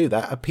be able to do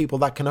that are people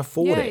that can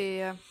afford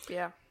it.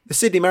 Yeah. The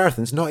Sydney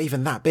Marathon's not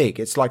even that big,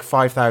 it's like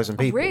 5,000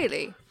 people. Oh,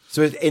 really?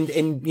 So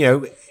in you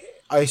know,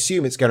 I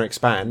assume it's going to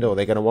expand, or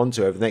they're going to want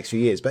to over the next few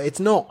years, but it's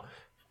not,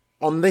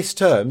 on this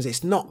terms,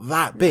 it's not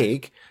that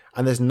big,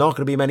 and there's not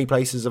going to be many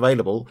places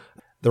available.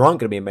 There aren't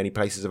going to be many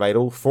places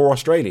available for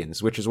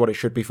Australians, which is what it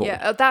should be for.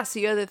 Yeah, that's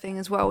the other thing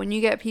as well. When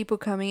you get people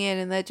coming in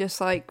and they're just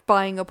like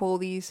buying up all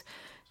these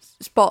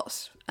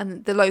spots,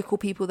 and the local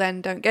people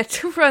then don't get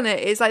to run it,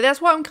 it's like,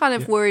 that's what I'm kind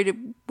of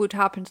worried would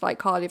happen to like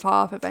Cardiff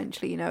Half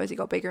eventually, you know, as it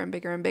got bigger and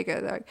bigger and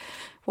bigger. Like,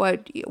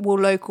 will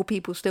local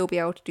people still be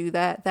able to do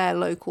their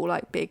local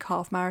like big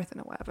half marathon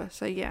or whatever?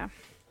 So yeah,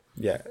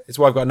 it's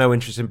why I've got no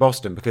interest in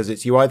Boston, because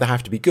it's, you either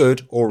have to be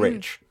good or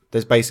rich.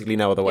 There's basically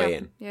no other way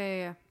in.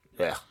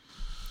 Yeah.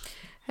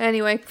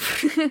 Anyway,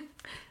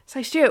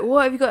 so Stuart,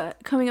 what have you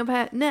got coming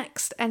up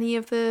next? Any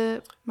of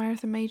the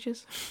marathon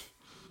majors?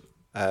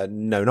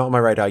 No, not on my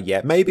radar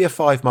yet. Maybe a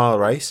 5-mile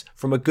race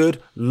from a good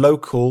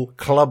local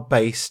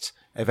club-based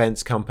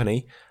events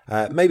company.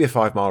 Maybe a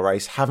 5-mile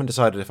race. Haven't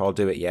decided if I'll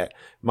do it yet.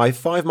 My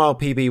 5-mile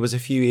PB was a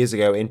few years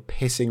ago in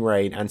pissing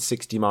rain and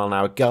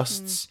 60-mile-an-hour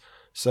gusts.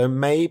 So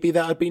maybe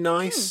that would be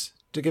nice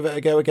to give it a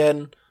go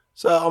again.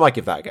 So I might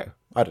give that a go.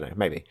 I don't know,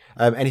 maybe.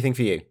 Anything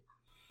for you?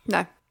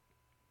 No.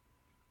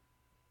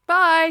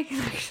 Bye.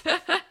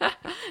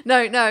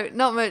 No,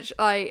 not much.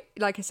 Like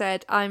I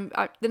said,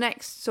 the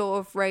next sort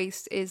of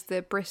race is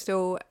the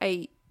Bristol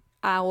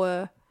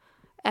 8-hour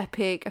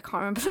epic. I can't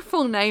remember the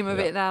full name of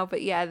it now,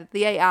 but yeah,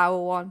 the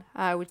 8-hour one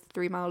with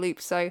the 3-mile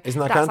loop. So isn't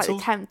that that's cancelled?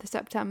 Like the 10th of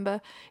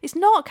September. It's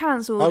not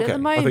cancelled at the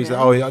moment.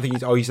 I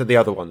think you said the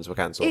other ones were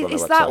cancelled.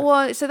 It's that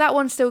one. So that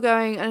one's still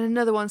going, and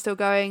another one's still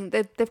going.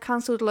 They've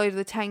cancelled a load of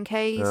the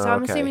 10Ks. So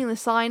I'm assuming the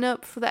sign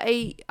up for the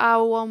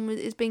 8-hour one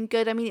has been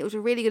good. I mean, it was a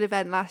really good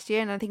event last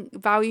year, and I think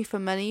value for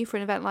money for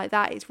an event like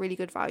that is really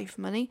good value for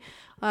money.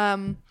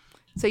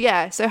 So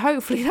yeah, so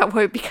hopefully that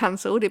won't be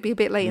cancelled. It'd be a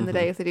bit late in the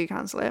day if they do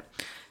cancel it.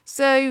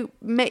 So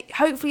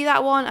hopefully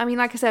that one. I mean,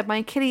 like I said, my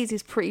Achilles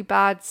is pretty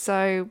bad,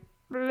 so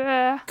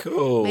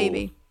cool.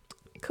 Maybe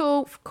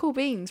cool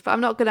beans. But I'm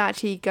not going to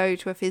actually go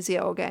to a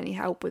physio or get any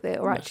help with it,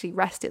 or actually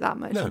rest it that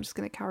much. I'm just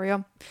going to carry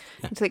on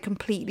until it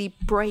completely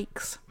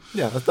breaks.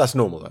 Yeah, that's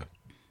normal though.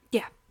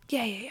 Yeah.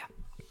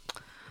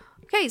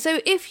 Okay, so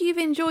if you've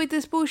enjoyed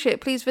this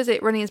bullshit, please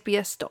visit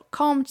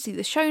runningsbs.com to see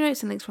the show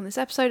notes and links from this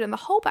episode and the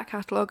whole back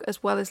catalogue,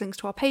 as well as links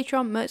to our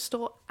Patreon, merch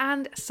store,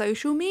 and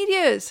social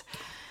medias.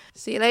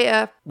 See you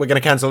later. We're going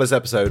to cancel this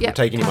episode. We're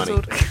taking your money.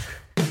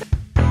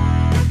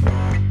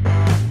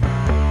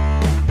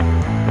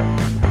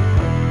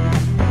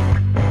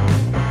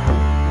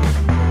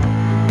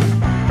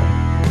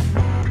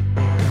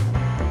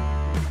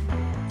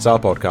 It's our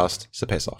podcast, so piss off.